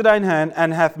given into thine hand,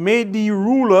 and hath made thee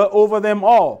ruler over them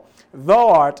all. Thou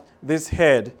art this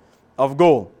head of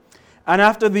gold. And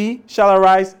after thee shall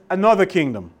arise another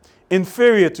kingdom,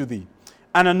 inferior to thee,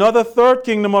 and another third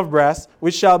kingdom of brass,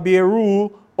 which shall be a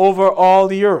rule over all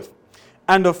the earth.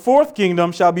 And the fourth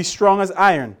kingdom shall be strong as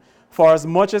iron, for as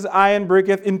much as iron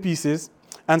breaketh in pieces,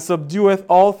 and subdueth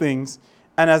all things,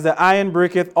 and as the iron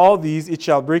breaketh all these, it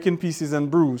shall break in pieces and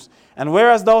bruise. And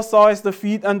whereas thou sawest the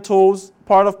feet and toes,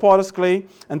 part of potter's clay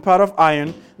and part of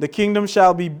iron, the kingdom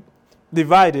shall be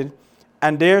divided,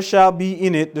 and there shall be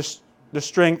in it the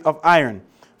strength of iron.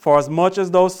 For as much as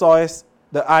thou sawest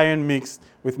the iron mixed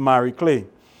with miry clay.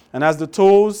 And as the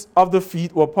toes of the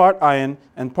feet were part iron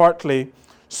and part clay,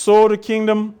 so the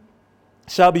kingdom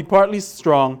shall be partly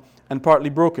strong and partly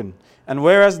broken. And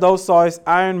whereas thou sawest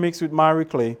iron mixed with miry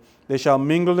clay, they shall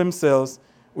mingle themselves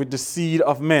with the seed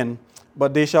of men,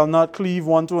 but they shall not cleave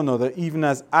one to another, even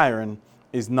as iron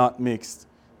is not mixed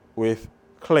with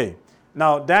clay.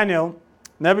 Now,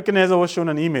 Nebuchadnezzar was shown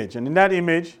an image, and in that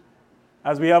image,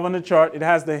 as we have on the chart, it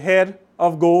has the head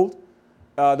of gold,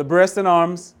 the breast and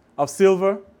arms of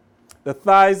silver, the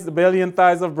thighs, the belly and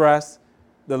thighs of brass,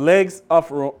 the legs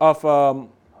of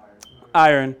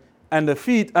iron, and the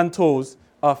feet and toes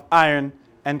of iron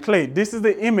and clay. This is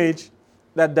the image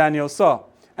that Daniel saw.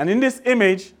 And in this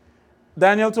image,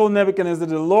 Daniel told Nebuchadnezzar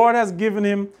that the Lord has given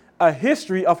him a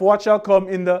history of what shall come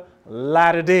in the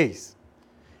latter days.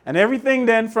 And everything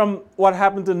then from what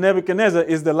happened to Nebuchadnezzar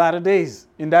is the latter days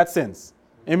in that sense.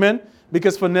 Amen?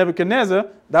 Because for Nebuchadnezzar,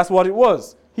 that's what it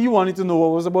was. He wanted to know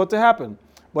what was about to happen.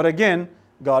 But again,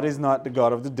 God is not the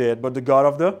God of the dead, but the God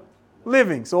of the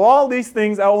living. So all these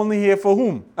things are only here for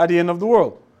whom at the end of the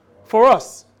world? For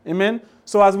us. Amen?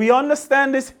 So as we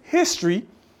understand this history,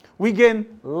 we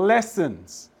gain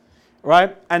lessons.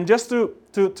 Right? And just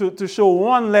to show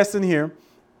one lesson here,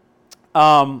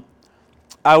 I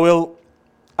will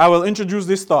introduce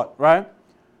this thought, right?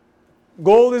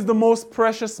 Gold is the most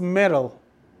precious metal.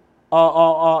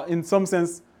 In some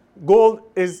sense, gold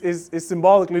is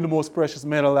symbolically the most precious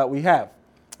metal that we have.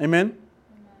 Amen?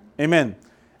 Amen.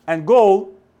 And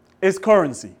gold is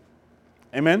currency.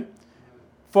 Amen?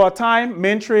 For a time,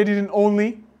 men traded in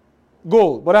only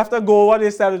gold. But after gold, what they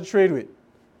started to trade with?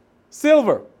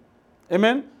 Silver.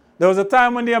 Amen? There was a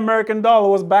time when the American dollar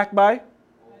was backed by.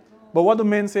 But what do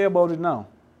men say about it now?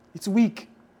 It's weak.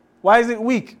 Why is it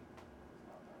weak?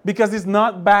 Because it's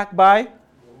not backed by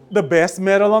the best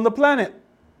metal on the planet.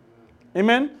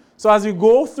 Amen? So as you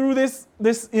go through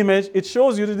this image, it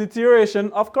shows you the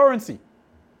deterioration of currency.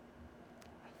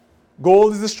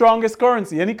 Gold is the strongest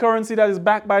currency. Any currency that is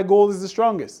backed by gold is the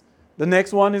strongest. The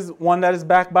next one is one that is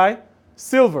backed by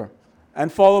silver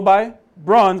and followed by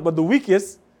bronze, but the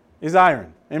weakest is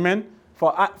iron. Amen?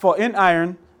 For in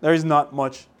iron, there is not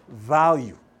much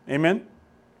value. Amen?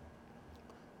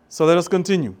 So let us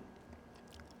continue.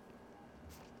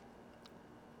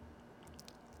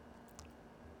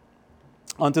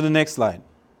 On to the next slide.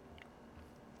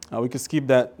 We can skip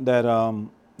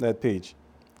that page.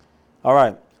 All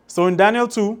right. So in Daniel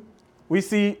 2, we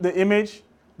see the image,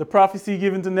 the prophecy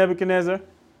given to Nebuchadnezzar.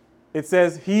 It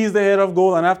says, he is the head of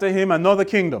gold, and after him another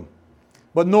kingdom,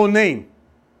 but no name.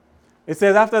 It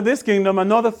says, after this kingdom,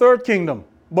 another third kingdom,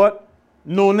 but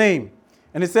no name.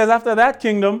 And it says, after that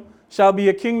kingdom shall be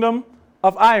a kingdom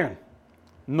of iron,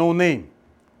 no name.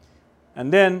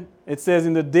 And then it says,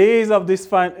 in the days of this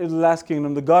last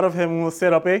kingdom, the God of heaven will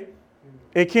set up a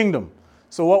kingdom.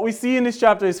 So what we see in this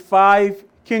chapter is 5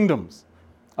 kingdoms.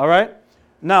 All right?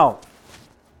 Now,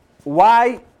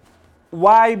 why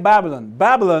Babylon?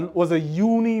 Babylon was a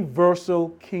universal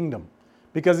kingdom.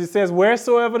 Because it says,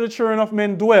 wheresoever the children of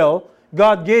men dwell,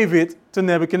 God gave it to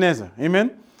Nebuchadnezzar.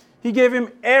 Amen? He gave him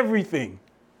everything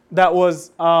that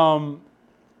was,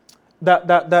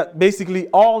 that basically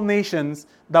all nations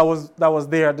that was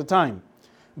there at the time.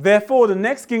 Therefore, the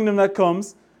next kingdom that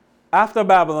comes after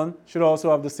Babylon should also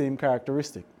have the same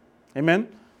characteristic. Amen?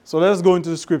 So let us go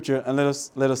into the scripture and let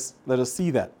us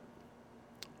see that.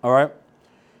 All right?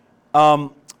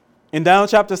 In Daniel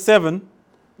chapter 7,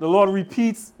 the Lord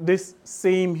repeats this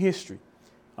same history.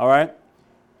 All right?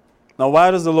 Now,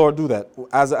 why does the Lord do that?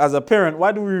 As a parent,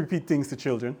 why do we repeat things to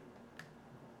children?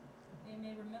 They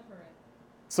may remember it.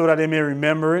 So that they may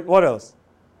remember it. What else?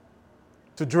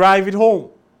 To drive it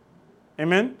home.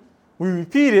 Amen? We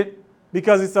repeat it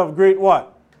because it's of great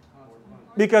what?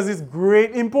 Because it's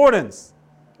great importance.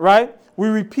 Right? We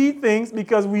repeat things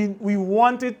because we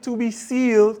want it to be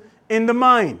sealed in the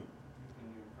mind.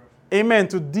 Amen.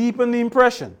 To deepen the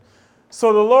impression.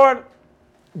 So the Lord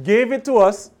gave it to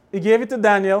us. He gave it to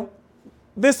Daniel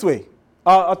this way.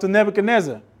 Or to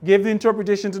Nebuchadnezzar. Gave the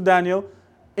interpretation to Daniel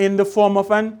in the form of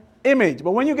an image.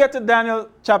 But when you get to Daniel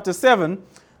chapter 7,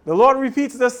 the Lord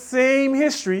repeats the same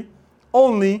history,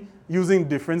 only using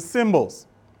different symbols.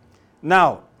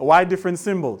 Now, why different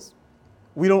symbols?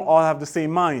 We don't all have the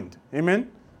same mind.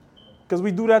 Amen? Because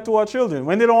we do that to our children.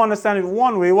 When they don't understand it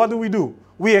one way, what do?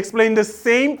 We explain the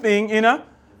same thing in a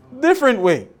different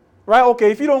way. Right?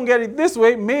 Okay, if you don't get it this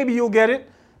way, maybe you'll get it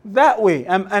that way.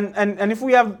 And if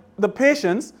we have the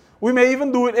patience, we may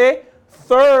even do it a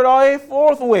third or a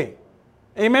fourth way.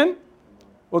 Amen?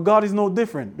 Well, God is no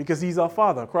different because he's our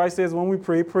Father. Christ says when we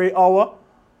pray, pray our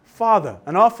Father.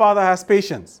 And our Father has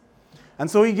patience. And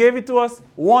so he gave it to us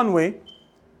one way,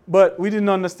 but we didn't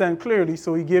understand clearly,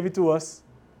 so he gave it to us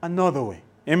another way.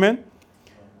 Amen?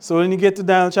 So then you get to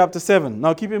Daniel chapter 7.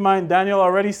 Now keep in mind, Daniel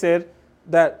already said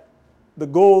that the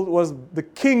gold was the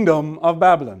kingdom of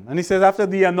Babylon. And he says after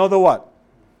the another what?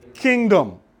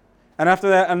 Kingdom. And after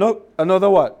that another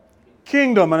what?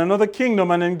 Kingdom and another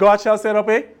kingdom. And then God shall set up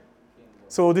a.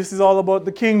 So this is all about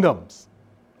the kingdoms.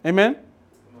 Amen?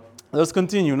 Let's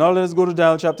continue. Now let's go to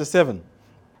Daniel chapter 7.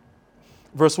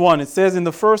 Verse 1. It says, in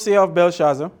the first year of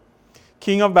Belshazzar,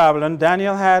 king of Babylon,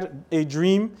 Daniel had a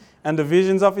dream and the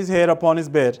visions of his head upon his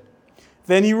bed.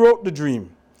 Then he wrote the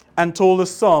dream and told the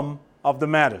sum of the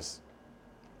matters.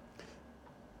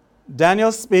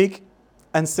 Daniel spake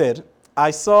and said,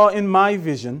 I saw in my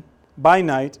vision by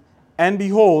night, and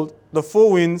behold, the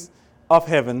four winds of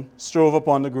heaven strove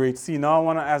upon the great sea. Now I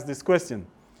want to ask this question.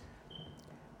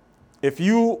 If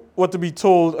you were to be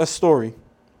told a story,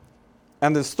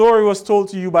 and the story was told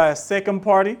to you by a second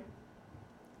party,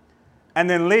 and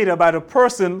then later by the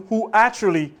person who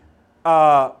actually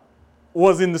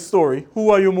was in the story, who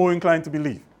are you more inclined to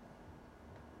believe?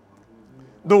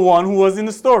 The one who was in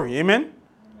the story. Amen?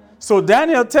 So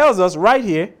Daniel tells us right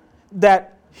here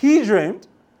that he dreamed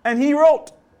and he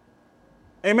wrote.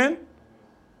 Amen?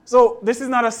 So this is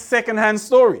not a second-hand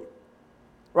story.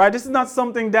 Right? This is not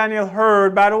something Daniel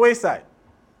heard by the wayside.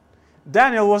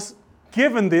 Daniel was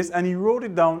given this and he wrote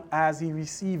it down as he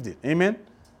received it. Amen?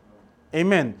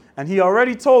 Amen. And he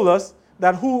already told us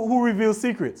that who reveals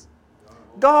secrets?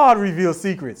 God reveals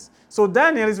secrets. So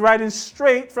Daniel is writing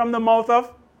straight from the mouth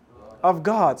of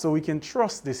God, so we can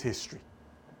trust this history.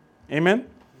 Amen?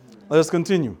 Let us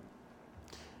continue.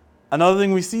 Another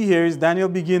thing we see here is Daniel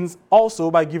begins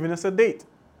also by giving us a date.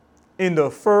 In the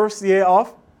first year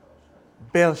of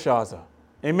Belshazzar.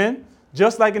 Amen?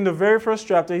 Just like in the very first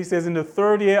chapter, he says in the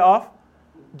third year of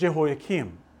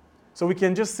Jehoiakim. So we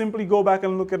can just simply go back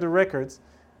and look at the records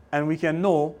and we can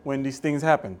know when these things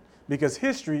happen. Because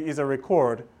history is a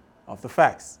record of the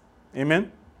facts.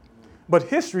 Amen? But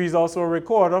history is also a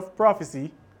record of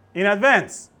prophecy in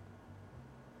advance.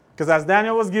 Because as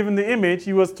Daniel was given the image,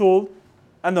 he was told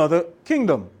another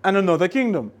kingdom, and another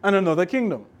kingdom, and another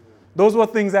kingdom. Those were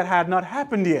things that had not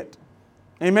happened yet.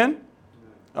 Amen?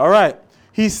 All right.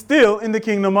 He's still in the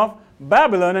kingdom of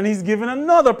Babylon, and he's given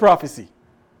another prophecy.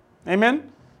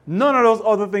 Amen? None of those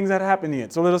other things had happened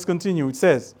yet. So let us continue. It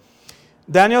says,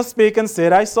 Daniel spake and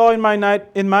said, I saw in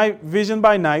my vision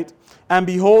by night, and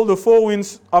behold, the four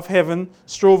winds of heaven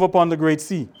strove upon the great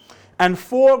sea. And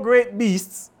four great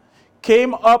beasts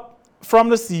came up from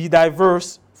the sea,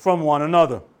 diverse from one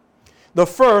another. The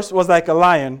first was like a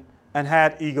lion, and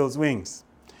had eagle's wings.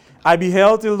 I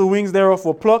beheld till the wings thereof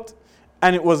were plucked,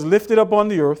 and it was lifted upon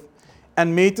the earth,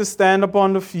 and made to stand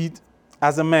upon the feet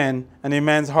as a man, and a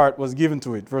man's heart was given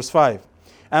to it. Verse 5.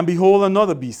 And behold,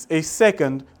 another beast, a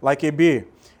second like a bear.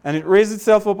 And it raised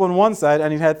itself up on one side,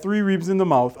 and it had three ribs in the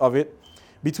mouth of it,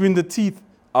 between the teeth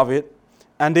of it.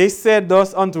 And they said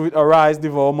thus unto it, Arise,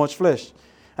 devour much flesh.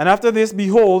 And after this,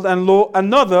 behold, and lo,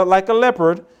 another like a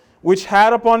leopard, which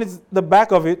had upon the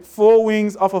back of it 4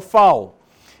 wings of a fowl.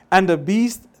 And the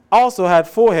beast also had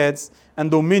 4 heads, and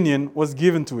dominion was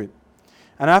given to it.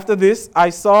 And after this,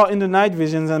 I saw in the night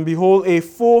visions, and behold, a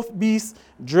 4th beast,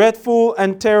 dreadful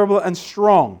and terrible and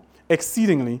strong,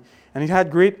 exceedingly. And it had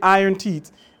great iron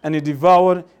teeth, and it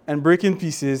devoured and brake in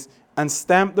pieces, and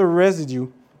stamped the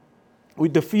residue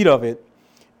with the feet of it.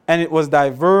 And it was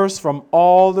diverse from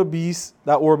all the beasts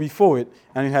that were before it,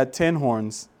 and it had 10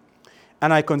 horns.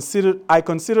 And I considered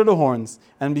the horns,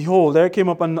 and behold, there came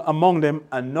up among them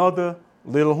another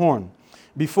little horn,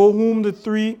 before whom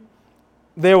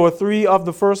there were 3 of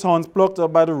the first horns plucked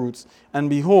up by the roots. And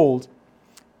behold,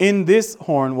 in this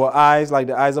horn were eyes like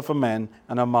the eyes of a man,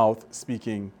 and a mouth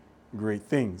speaking great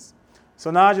things. So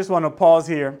now I just want to pause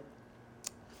here.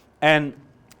 And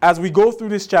as we go through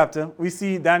this chapter, we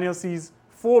see Daniel sees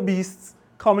 4 beasts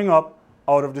coming up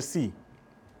out of the sea.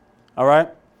 All right?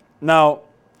 Now,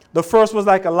 the first was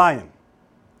like a lion.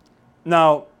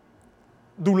 Now,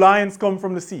 do lions come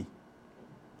from the sea?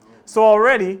 So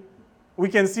already, we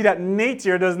can see that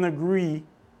nature doesn't agree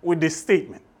with this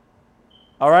statement.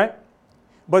 All right?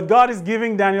 But God is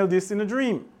giving Daniel this in a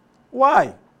dream.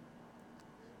 Why?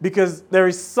 Because there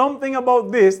is something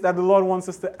about this that the Lord wants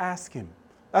us to ask him.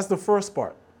 That's the first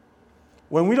part.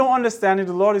 When we don't understand it,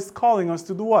 the Lord is calling us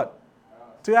to do what?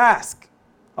 To ask.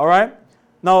 All right?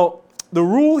 Now, the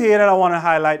rule here that I want to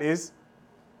highlight is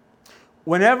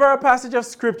whenever a passage of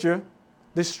Scripture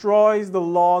destroys the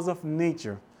laws of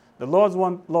nature, the Lord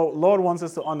wants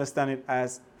us to understand it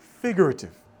as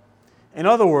figurative. In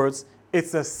other words,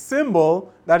 it's a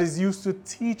symbol that is used to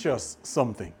teach us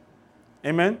something.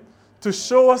 Amen? To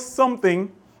show us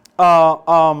something,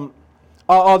 the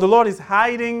Lord is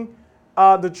hiding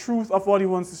the truth of what he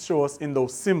wants to show us in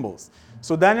those symbols.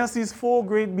 So Daniel sees 4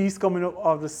 great beasts coming up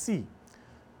out of the sea,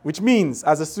 which means,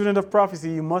 as a student of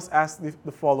prophecy, you must ask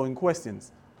the following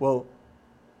questions. Well,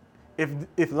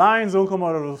 if lions don't come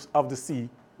out of the sea,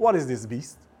 what is this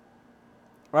beast?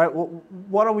 Right?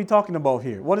 What are we talking about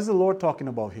here? What is the Lord talking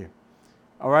about here?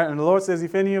 All right? And the Lord says,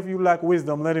 if any of you lack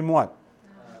wisdom, let him what?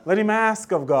 Let him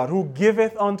ask of God, who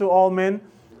giveth unto all men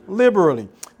liberally.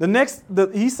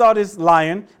 He saw this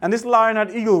lion, and this lion had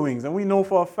eagle wings. And we know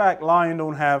for a fact lions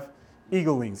don't have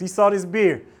eagle wings. He saw this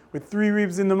bear with 3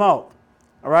 ribs in the mouth.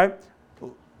 All right?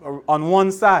 On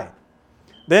one side.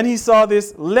 Then he saw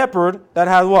this leopard that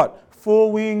had what?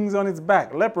 4 wings on its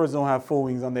back. Leopards don't have 4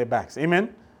 wings on their backs.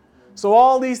 Amen? So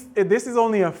all this is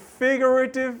only a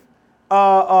figurative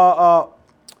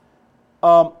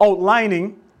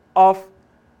outlining of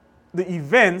the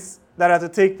events that are to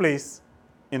take place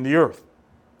in the earth.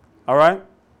 All right?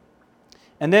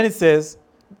 And then it says,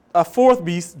 a 4th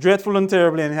beast, dreadful and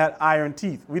terrible, and it had iron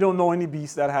teeth. We don't know any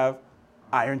beasts that have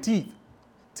iron teeth.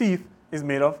 Teeth is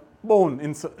made of bone.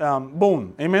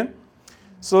 Amen?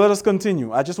 So let us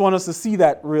continue. I just want us to see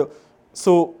that real.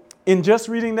 So in just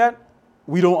reading that,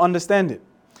 we don't understand it.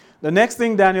 The next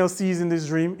thing Daniel sees in this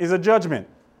dream is a judgment.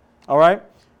 All right?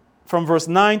 From verse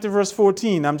 9 to verse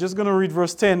 14, I'm just going to read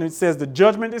verse 10. It says, the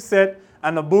judgment is set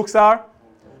and the books are.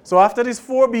 So after these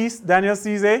four beasts, Daniel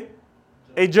sees a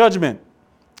judgment.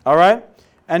 All right?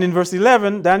 And in verse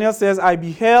 11, Daniel says, I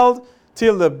beheld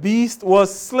till the beast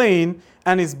was slain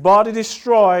and his body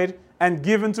destroyed and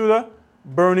given to the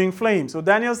burning flame. So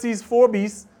Daniel sees four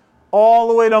beasts all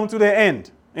the way down to the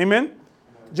end. Amen?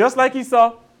 Just like he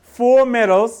saw four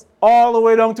metals all the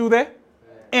way down to the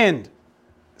end.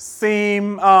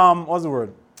 Same, what's the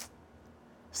word?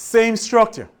 Same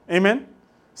structure. Amen?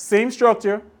 Same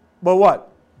structure, but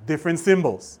what? Different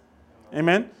symbols.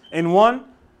 Amen? In one,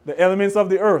 the elements of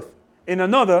the earth. In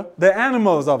another, the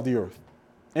animals of the earth.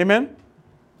 Amen?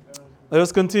 Let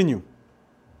us continue.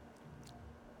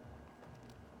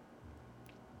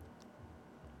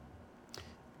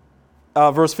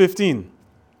 Verse 15.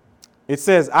 It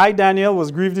says, I, Daniel,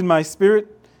 was grieved in my spirit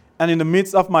and in the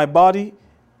midst of my body,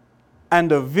 and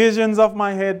the visions of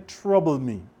my head troubled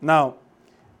me. Now,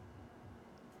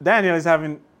 Daniel is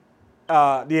having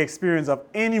the experience of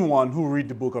anyone who read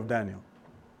the book of Daniel.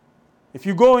 If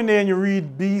you go in there and you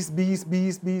read beast,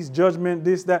 judgment,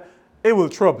 this, that, it will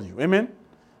trouble you. Amen?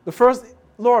 The first,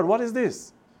 Lord, what is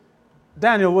this?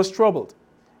 Daniel was troubled.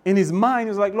 In his mind, he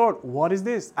was like, Lord, what is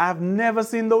this? I've never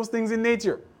seen those things in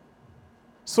nature.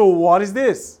 So what is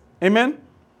this? Amen?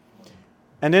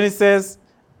 And then it says,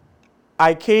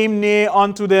 I came near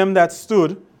unto them that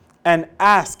stood and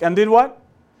asked. And did what?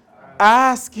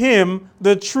 Ask him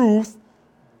the truth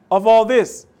of all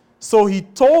this. So he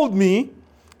told me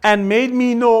and made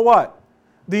me know what?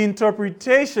 The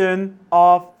interpretation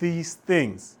of these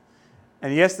things.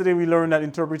 And yesterday we learned that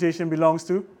interpretation belongs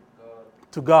to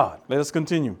God. Let us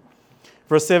continue.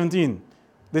 Verse 17.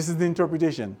 This is the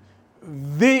interpretation.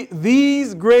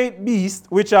 These great beasts,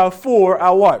 which are four,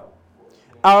 are what?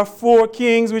 Are four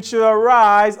kings which shall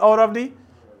arise out of the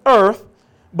earth.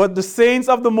 But the saints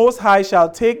of the Most High shall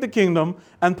take the kingdom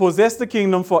and possess the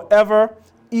kingdom forever,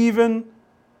 even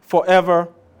forever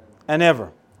and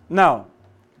ever. Now,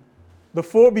 the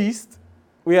four beasts,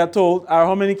 we are told, are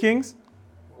how many kings?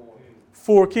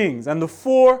 Four kings. And the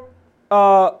four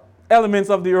elements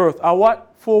of the earth are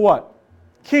what? Four what?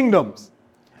 Kingdoms.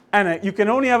 And you can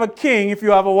only have a king if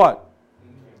you have a what?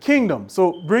 Kingdom.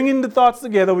 So bringing the thoughts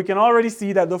together, we can already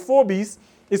see that the four beasts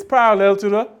is parallel to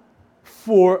the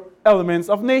four elements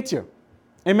of nature.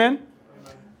 Amen?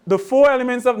 The four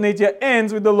elements of nature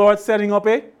ends with the Lord setting up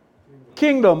a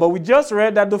kingdom. But we just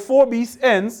read that the four beasts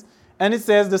ends, and it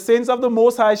says, the saints of the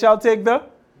Most High shall take the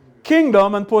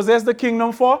kingdom and possess the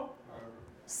kingdom for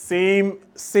same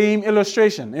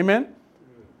illustration. Amen?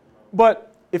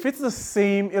 But if it's the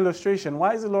same illustration,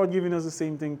 why is the Lord giving us the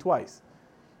same thing twice?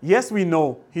 Yes, we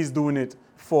know he's doing it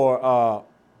for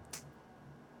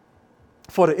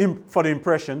the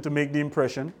impression, to make the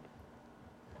impression.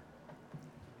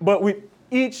 But with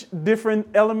each different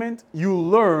element, you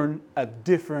learn a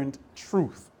different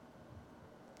truth.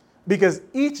 Because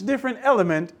each different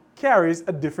element carries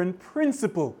a different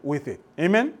principle with it.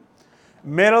 Amen?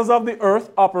 Metals of the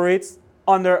earth operates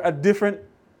under a different,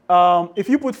 if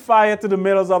you put fire to the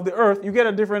metals of the earth, you get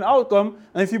a different outcome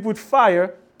than if you put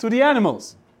fire to the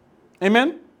animals.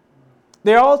 Amen?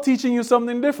 They're all teaching you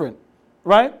something different,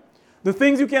 right? The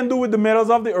things you can do with the metals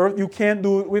of the earth, you can't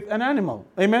do it with an animal.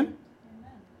 Amen? Amen.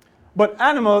 But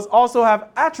animals also have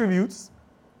attributes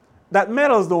that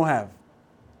metals don't have.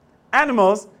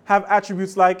 Animals have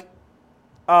attributes like,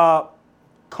 how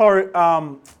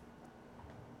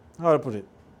to put it?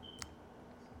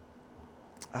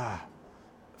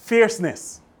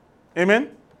 Fierceness. Amen?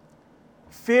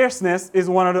 Fierceness is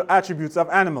one of the attributes of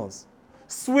animals.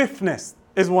 Swiftness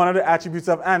is one of the attributes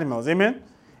of animals. Amen?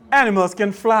 Animals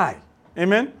can fly.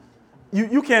 Amen?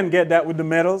 You can't get that with the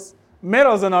metals.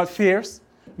 Metals are not fierce.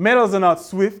 Metals are not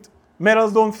swift.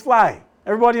 Metals don't fly.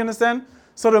 Everybody understand?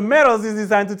 So the metals is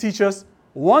designed to teach us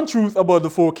one truth about the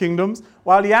four kingdoms,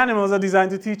 while the animals are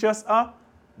designed to teach us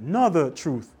another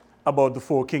truth about the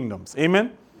four kingdoms.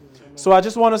 Amen? So I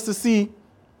just want us to see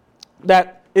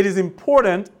that it is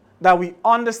important that we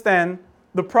understand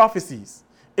the prophecies.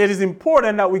 It is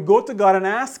important that we go to God and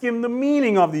ask him the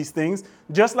meaning of these things,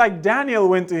 just like Daniel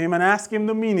went to him and asked him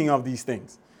the meaning of these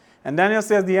things. And Daniel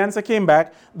says the answer came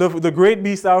back. The great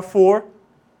beasts are four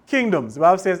kingdoms. The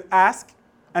Bible says, ask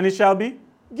and it shall be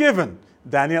given.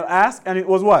 Daniel asked and it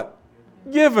was what?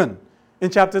 Given. In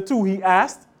chapter 2, he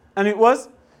asked and it was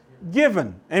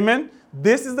given. Amen?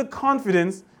 This is the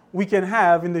confidence we can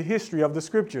have in the history of the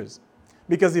scriptures.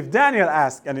 Because if Daniel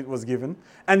asked and it was given,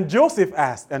 and Joseph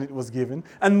asked and it was given,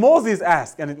 and Moses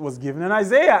asked and it was given, and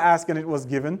Isaiah asked and it was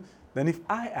given, then if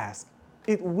I ask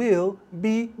it will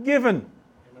be given.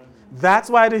 That's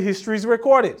why the history is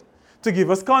recorded, to give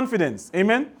us confidence.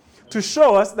 Amen? To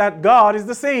show us that God is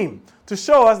the same. To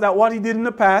show us that what he did in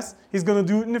the past, he's going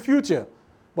to do it in the future.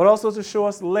 But also to show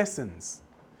us lessons,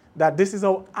 that this is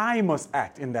how I must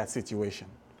act in that situation.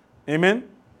 Amen?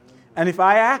 And if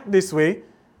I act this way,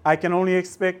 I can only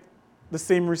expect the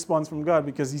same response from God,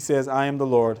 because he says, I am the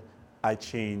Lord, I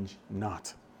change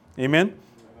not. Amen?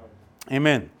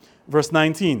 Amen. Verse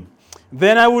 19.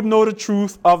 Then I would know the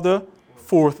truth of the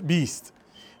fourth beast,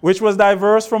 which was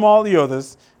diverse from all the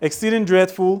others, exceeding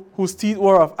dreadful, whose teeth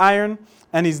were of iron,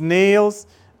 and his nails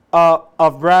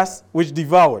of brass, which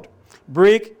devoured,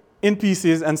 break in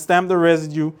pieces, and stamped the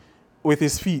residue with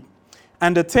his feet.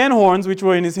 And the 10 horns which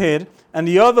were in his head, and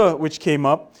the other which came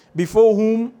up, before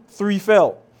whom 3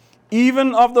 fell,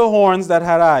 even of the horns that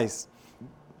had eyes,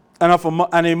 and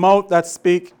a mouth that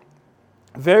spake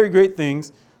very great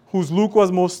things, whose look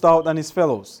was most stout than his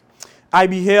fellows. I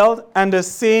beheld, and the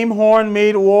same horn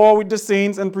made war with the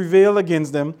saints and prevailed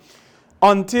against them,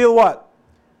 until what?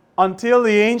 Until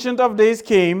the Ancient of Days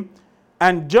came,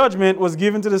 and judgment was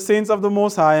given to the saints of the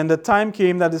Most High, and the time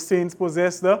came that the saints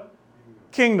possessed the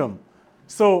kingdom.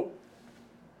 So,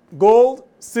 gold,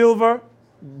 silver,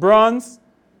 bronze,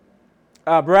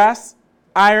 brass,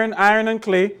 iron and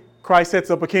clay, Christ sets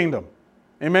up a kingdom.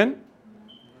 Amen?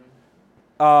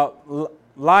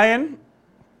 Lion,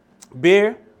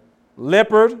 bear,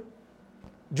 leopard,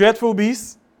 dreadful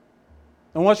beast,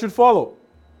 and what should follow?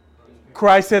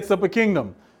 Christ sets up a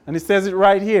kingdom. And it says it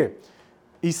right here.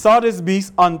 He saw this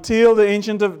beast until the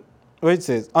Ancient of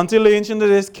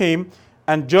Days came,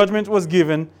 and judgment was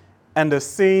given, and the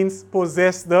saints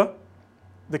possessed the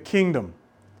kingdom.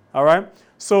 All right?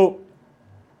 So,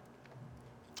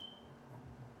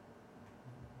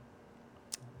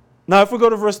 now if we go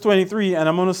to verse 23, and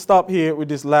I'm going to stop here with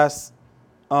this last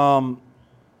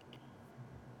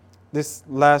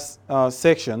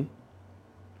section.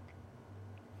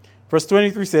 Verse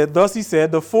 23 said, thus he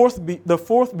said, the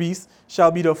fourth beast shall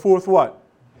be the fourth what?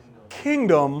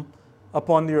 Kingdom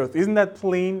upon the earth. Isn't that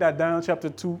plain that Daniel chapter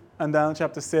 2 and Daniel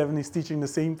chapter 7 is teaching the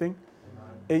same thing?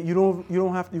 You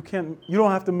don't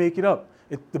have to make it up.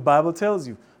 The Bible tells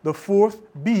you the fourth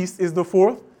beast is the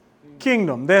fourth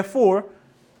kingdom. Therefore,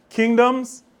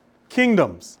 kingdoms.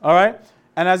 All right?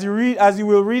 And as you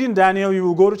will read in Daniel, you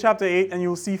will go to chapter 8 and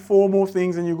you'll see 4 more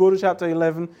things, and you go to chapter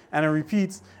 11 and it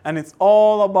repeats, and it's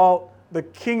all about the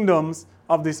kingdoms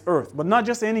of this earth. But not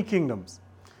just any kingdoms.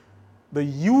 The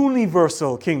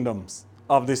universal kingdoms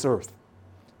of this earth.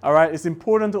 All right? It's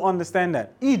important to understand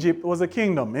that. Egypt was a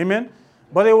kingdom. Amen?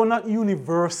 But they were not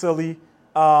universally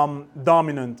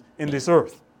dominant in this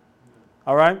earth.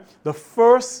 All right? The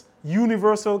first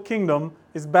universal kingdom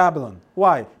is Babylon.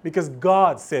 Why? Because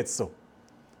God said so.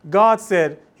 God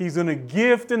said he's going to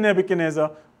give to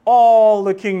Nebuchadnezzar all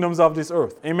the kingdoms of this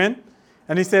earth. Amen?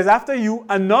 And he says, after you,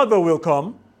 another will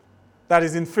come that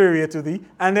is inferior to thee,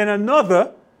 and then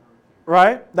another,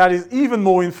 right, that is even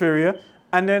more inferior,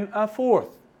 and then a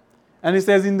fourth. And he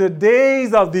says, in the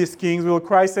days of these kings will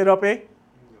Christ set up a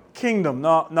kingdom.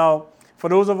 Now, for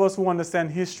those of us who understand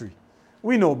history,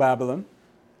 we know Babylon.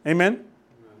 Amen?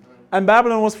 And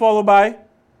Babylon was followed by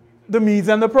the Medes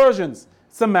and the Persians.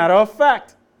 It's a matter of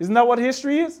fact. Isn't that what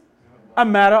history is? A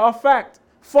matter of fact.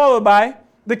 Followed by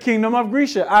the kingdom of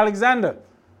Grecia, Alexander.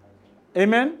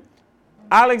 Amen?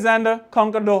 Alexander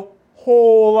conquered the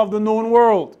whole of the known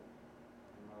world.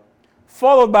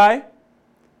 Followed by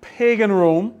pagan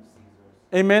Rome.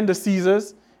 Amen, the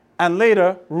Caesars. And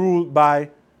later ruled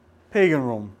by pagan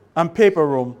Rome and paper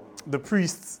Rome, the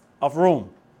priests of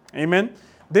Rome. Amen?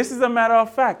 This is a matter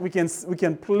of fact. We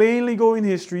can plainly go in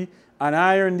history and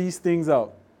iron these things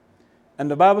out. And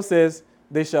the Bible says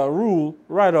they shall rule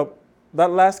right up,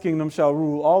 that last kingdom shall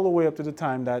rule all the way up to the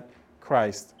time that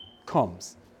Christ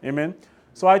comes. Amen?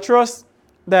 So I trust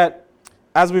that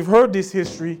as we've heard this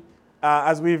history,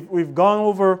 as we've gone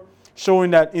over showing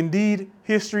that indeed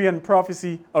history and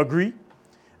prophecy agree,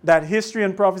 that history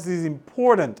and prophecy is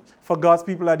important for God's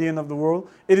people at the end of the world.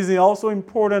 It is also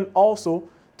important also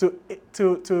to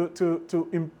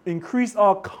increase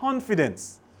our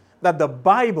confidence that the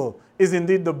Bible is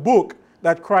indeed the book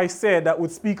that Christ said that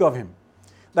would speak of him.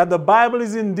 That the Bible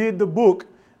is indeed the book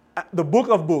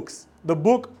of books, the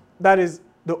book that is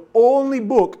the only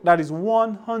book that is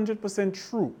 100%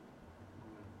 true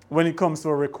when it comes to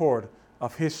a record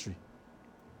of history.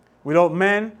 Without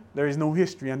man, there is no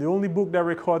history. And the only book that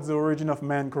records the origin of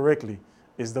man correctly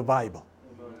is the Bible.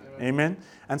 Amen.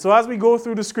 And so as we go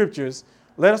through the scriptures,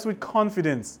 let us with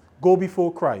confidence go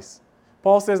before Christ.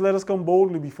 Paul says, let us come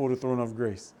boldly before the throne of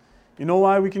grace. You know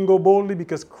why we can go boldly?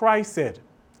 Because Christ said,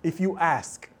 if you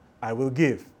ask, I will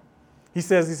give. He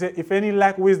says, if any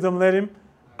lack wisdom, let him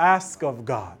ask of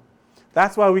God.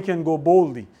 That's why we can go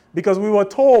boldly, because we were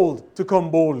told to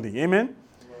come boldly. Amen?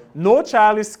 No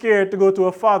child is scared to go to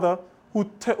a father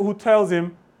who tells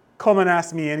him, come and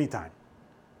ask me anytime.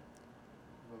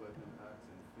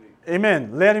 Amen.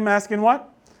 Let him ask in what?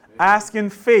 Ask in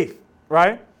faith,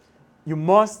 right? You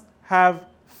must have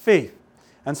faith.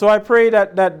 And so I pray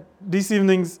that this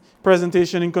evening's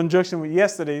presentation, in conjunction with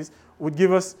yesterday's, would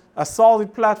give us a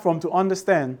solid platform to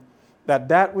understand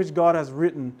that which God has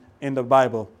written in the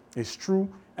Bible is true,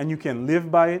 and you can live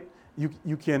by it.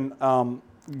 You can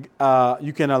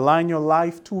align your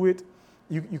life to it.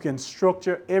 You can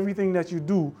structure everything that you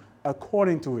do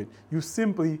according to it. You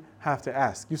simply have to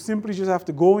ask. You simply just have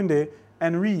to go in there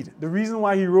and read. The reason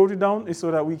why he wrote it down is so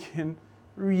that we can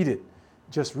read it.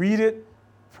 Just read it,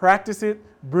 practice it,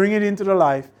 bring it into the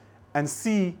life, and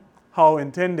see how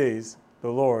in 10 days the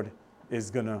Lord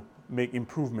is going to make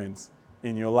improvements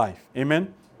in your life.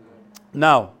 Amen?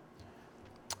 Now,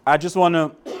 I just want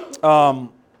to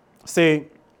say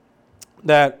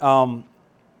that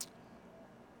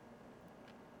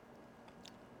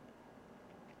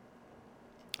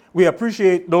we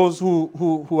appreciate those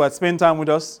who had spent time with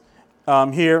us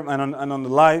here and on the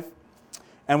live.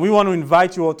 And we want to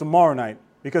invite you all tomorrow night,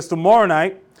 because tomorrow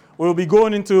night we'll be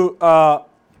going into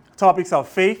topics of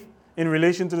faith in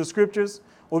relation to the scriptures.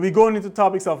 We'll be going into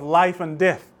topics of life and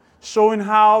death, showing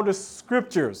how the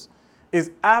scriptures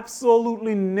is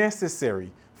absolutely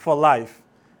necessary for life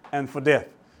and for death.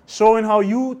 Showing how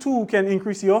you too can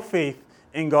increase your faith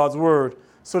in God's word,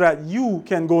 so that you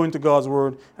can go into God's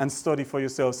word and study for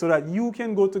yourself, so that you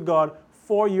can go to God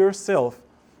for yourself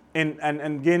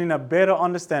and gaining a better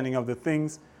understanding of the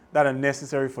things that are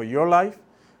necessary for your life.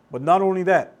 But not only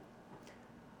that,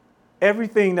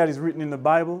 everything that is written in the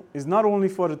Bible is not only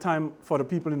for the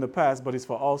people in the past, but it's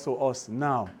for also us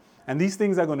now. And these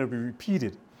things are going to be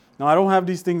repeated. Now, I don't have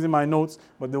these things in my notes,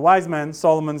 but the wise man,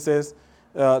 Solomon, says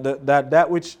that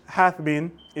which hath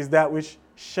been is that which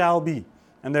shall be.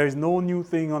 And there is no new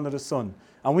thing under the sun.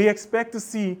 And we expect to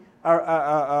see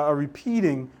a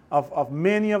repeating of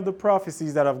many of the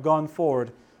prophecies that have gone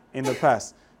forward in the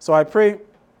past. So I pray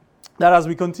that as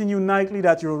we continue nightly,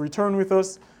 that you'll return with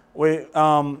us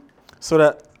so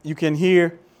that you can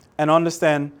hear and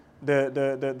understand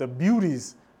the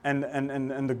beauties and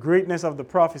the greatness of the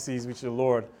prophecies which the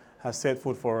Lord has set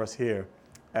forth for us here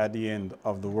at the end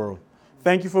of the world.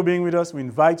 Thank you for being with us. We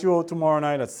invite you all tomorrow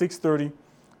night at 6:30.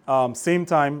 Same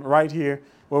time, right here,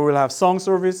 where we'll have song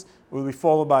service. Will be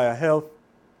followed by a health.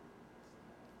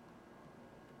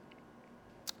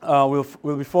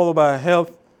 Will be followed by a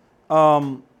health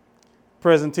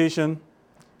presentation,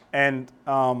 and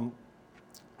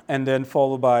then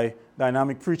followed by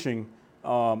dynamic preaching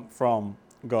from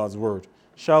God's word.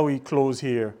 Shall we close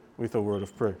here with a word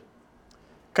of prayer?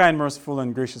 Kind, merciful,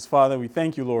 and gracious Father, we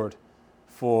thank you, Lord,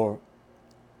 for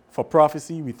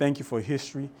prophecy. We thank you for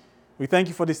history. We thank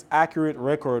you for this accurate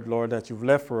record, Lord, that you've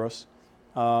left for us,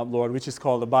 Lord, which is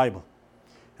called the Bible.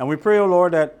 And we pray, oh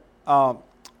Lord, that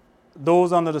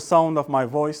those under the sound of my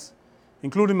voice,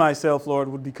 including myself, Lord,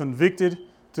 would be convicted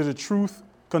to the truth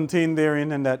contained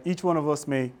therein, and that each one of us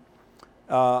may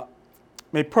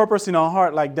purpose in our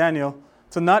heart, like Daniel,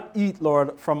 to not eat,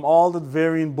 Lord, from all the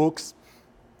varying books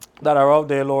that are out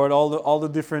there, Lord, all the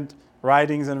different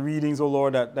writings and readings, oh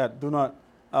Lord, that do not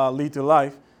lead to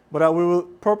life, but that we will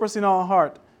purpose in our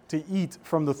heart to eat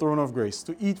from the throne of grace,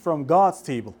 to eat from God's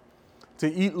table,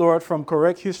 to eat, Lord, from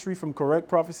correct history, from correct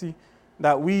prophecy,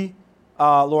 that we,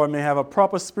 Lord, may have a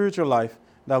proper spiritual life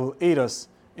that will aid us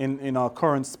in our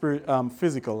current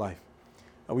physical life.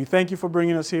 We thank you for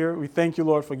bringing us here. We thank you,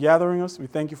 Lord, for gathering us. We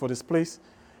thank you for this place.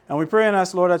 And we pray and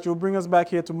ask, Lord, that you'll bring us back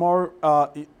here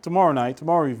tomorrow night,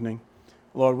 tomorrow evening,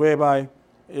 Lord, whereby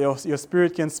your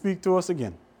Spirit can speak to us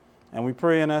again. And we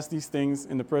pray and ask these things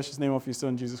in the precious name of your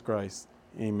Son, Jesus Christ.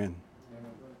 Amen.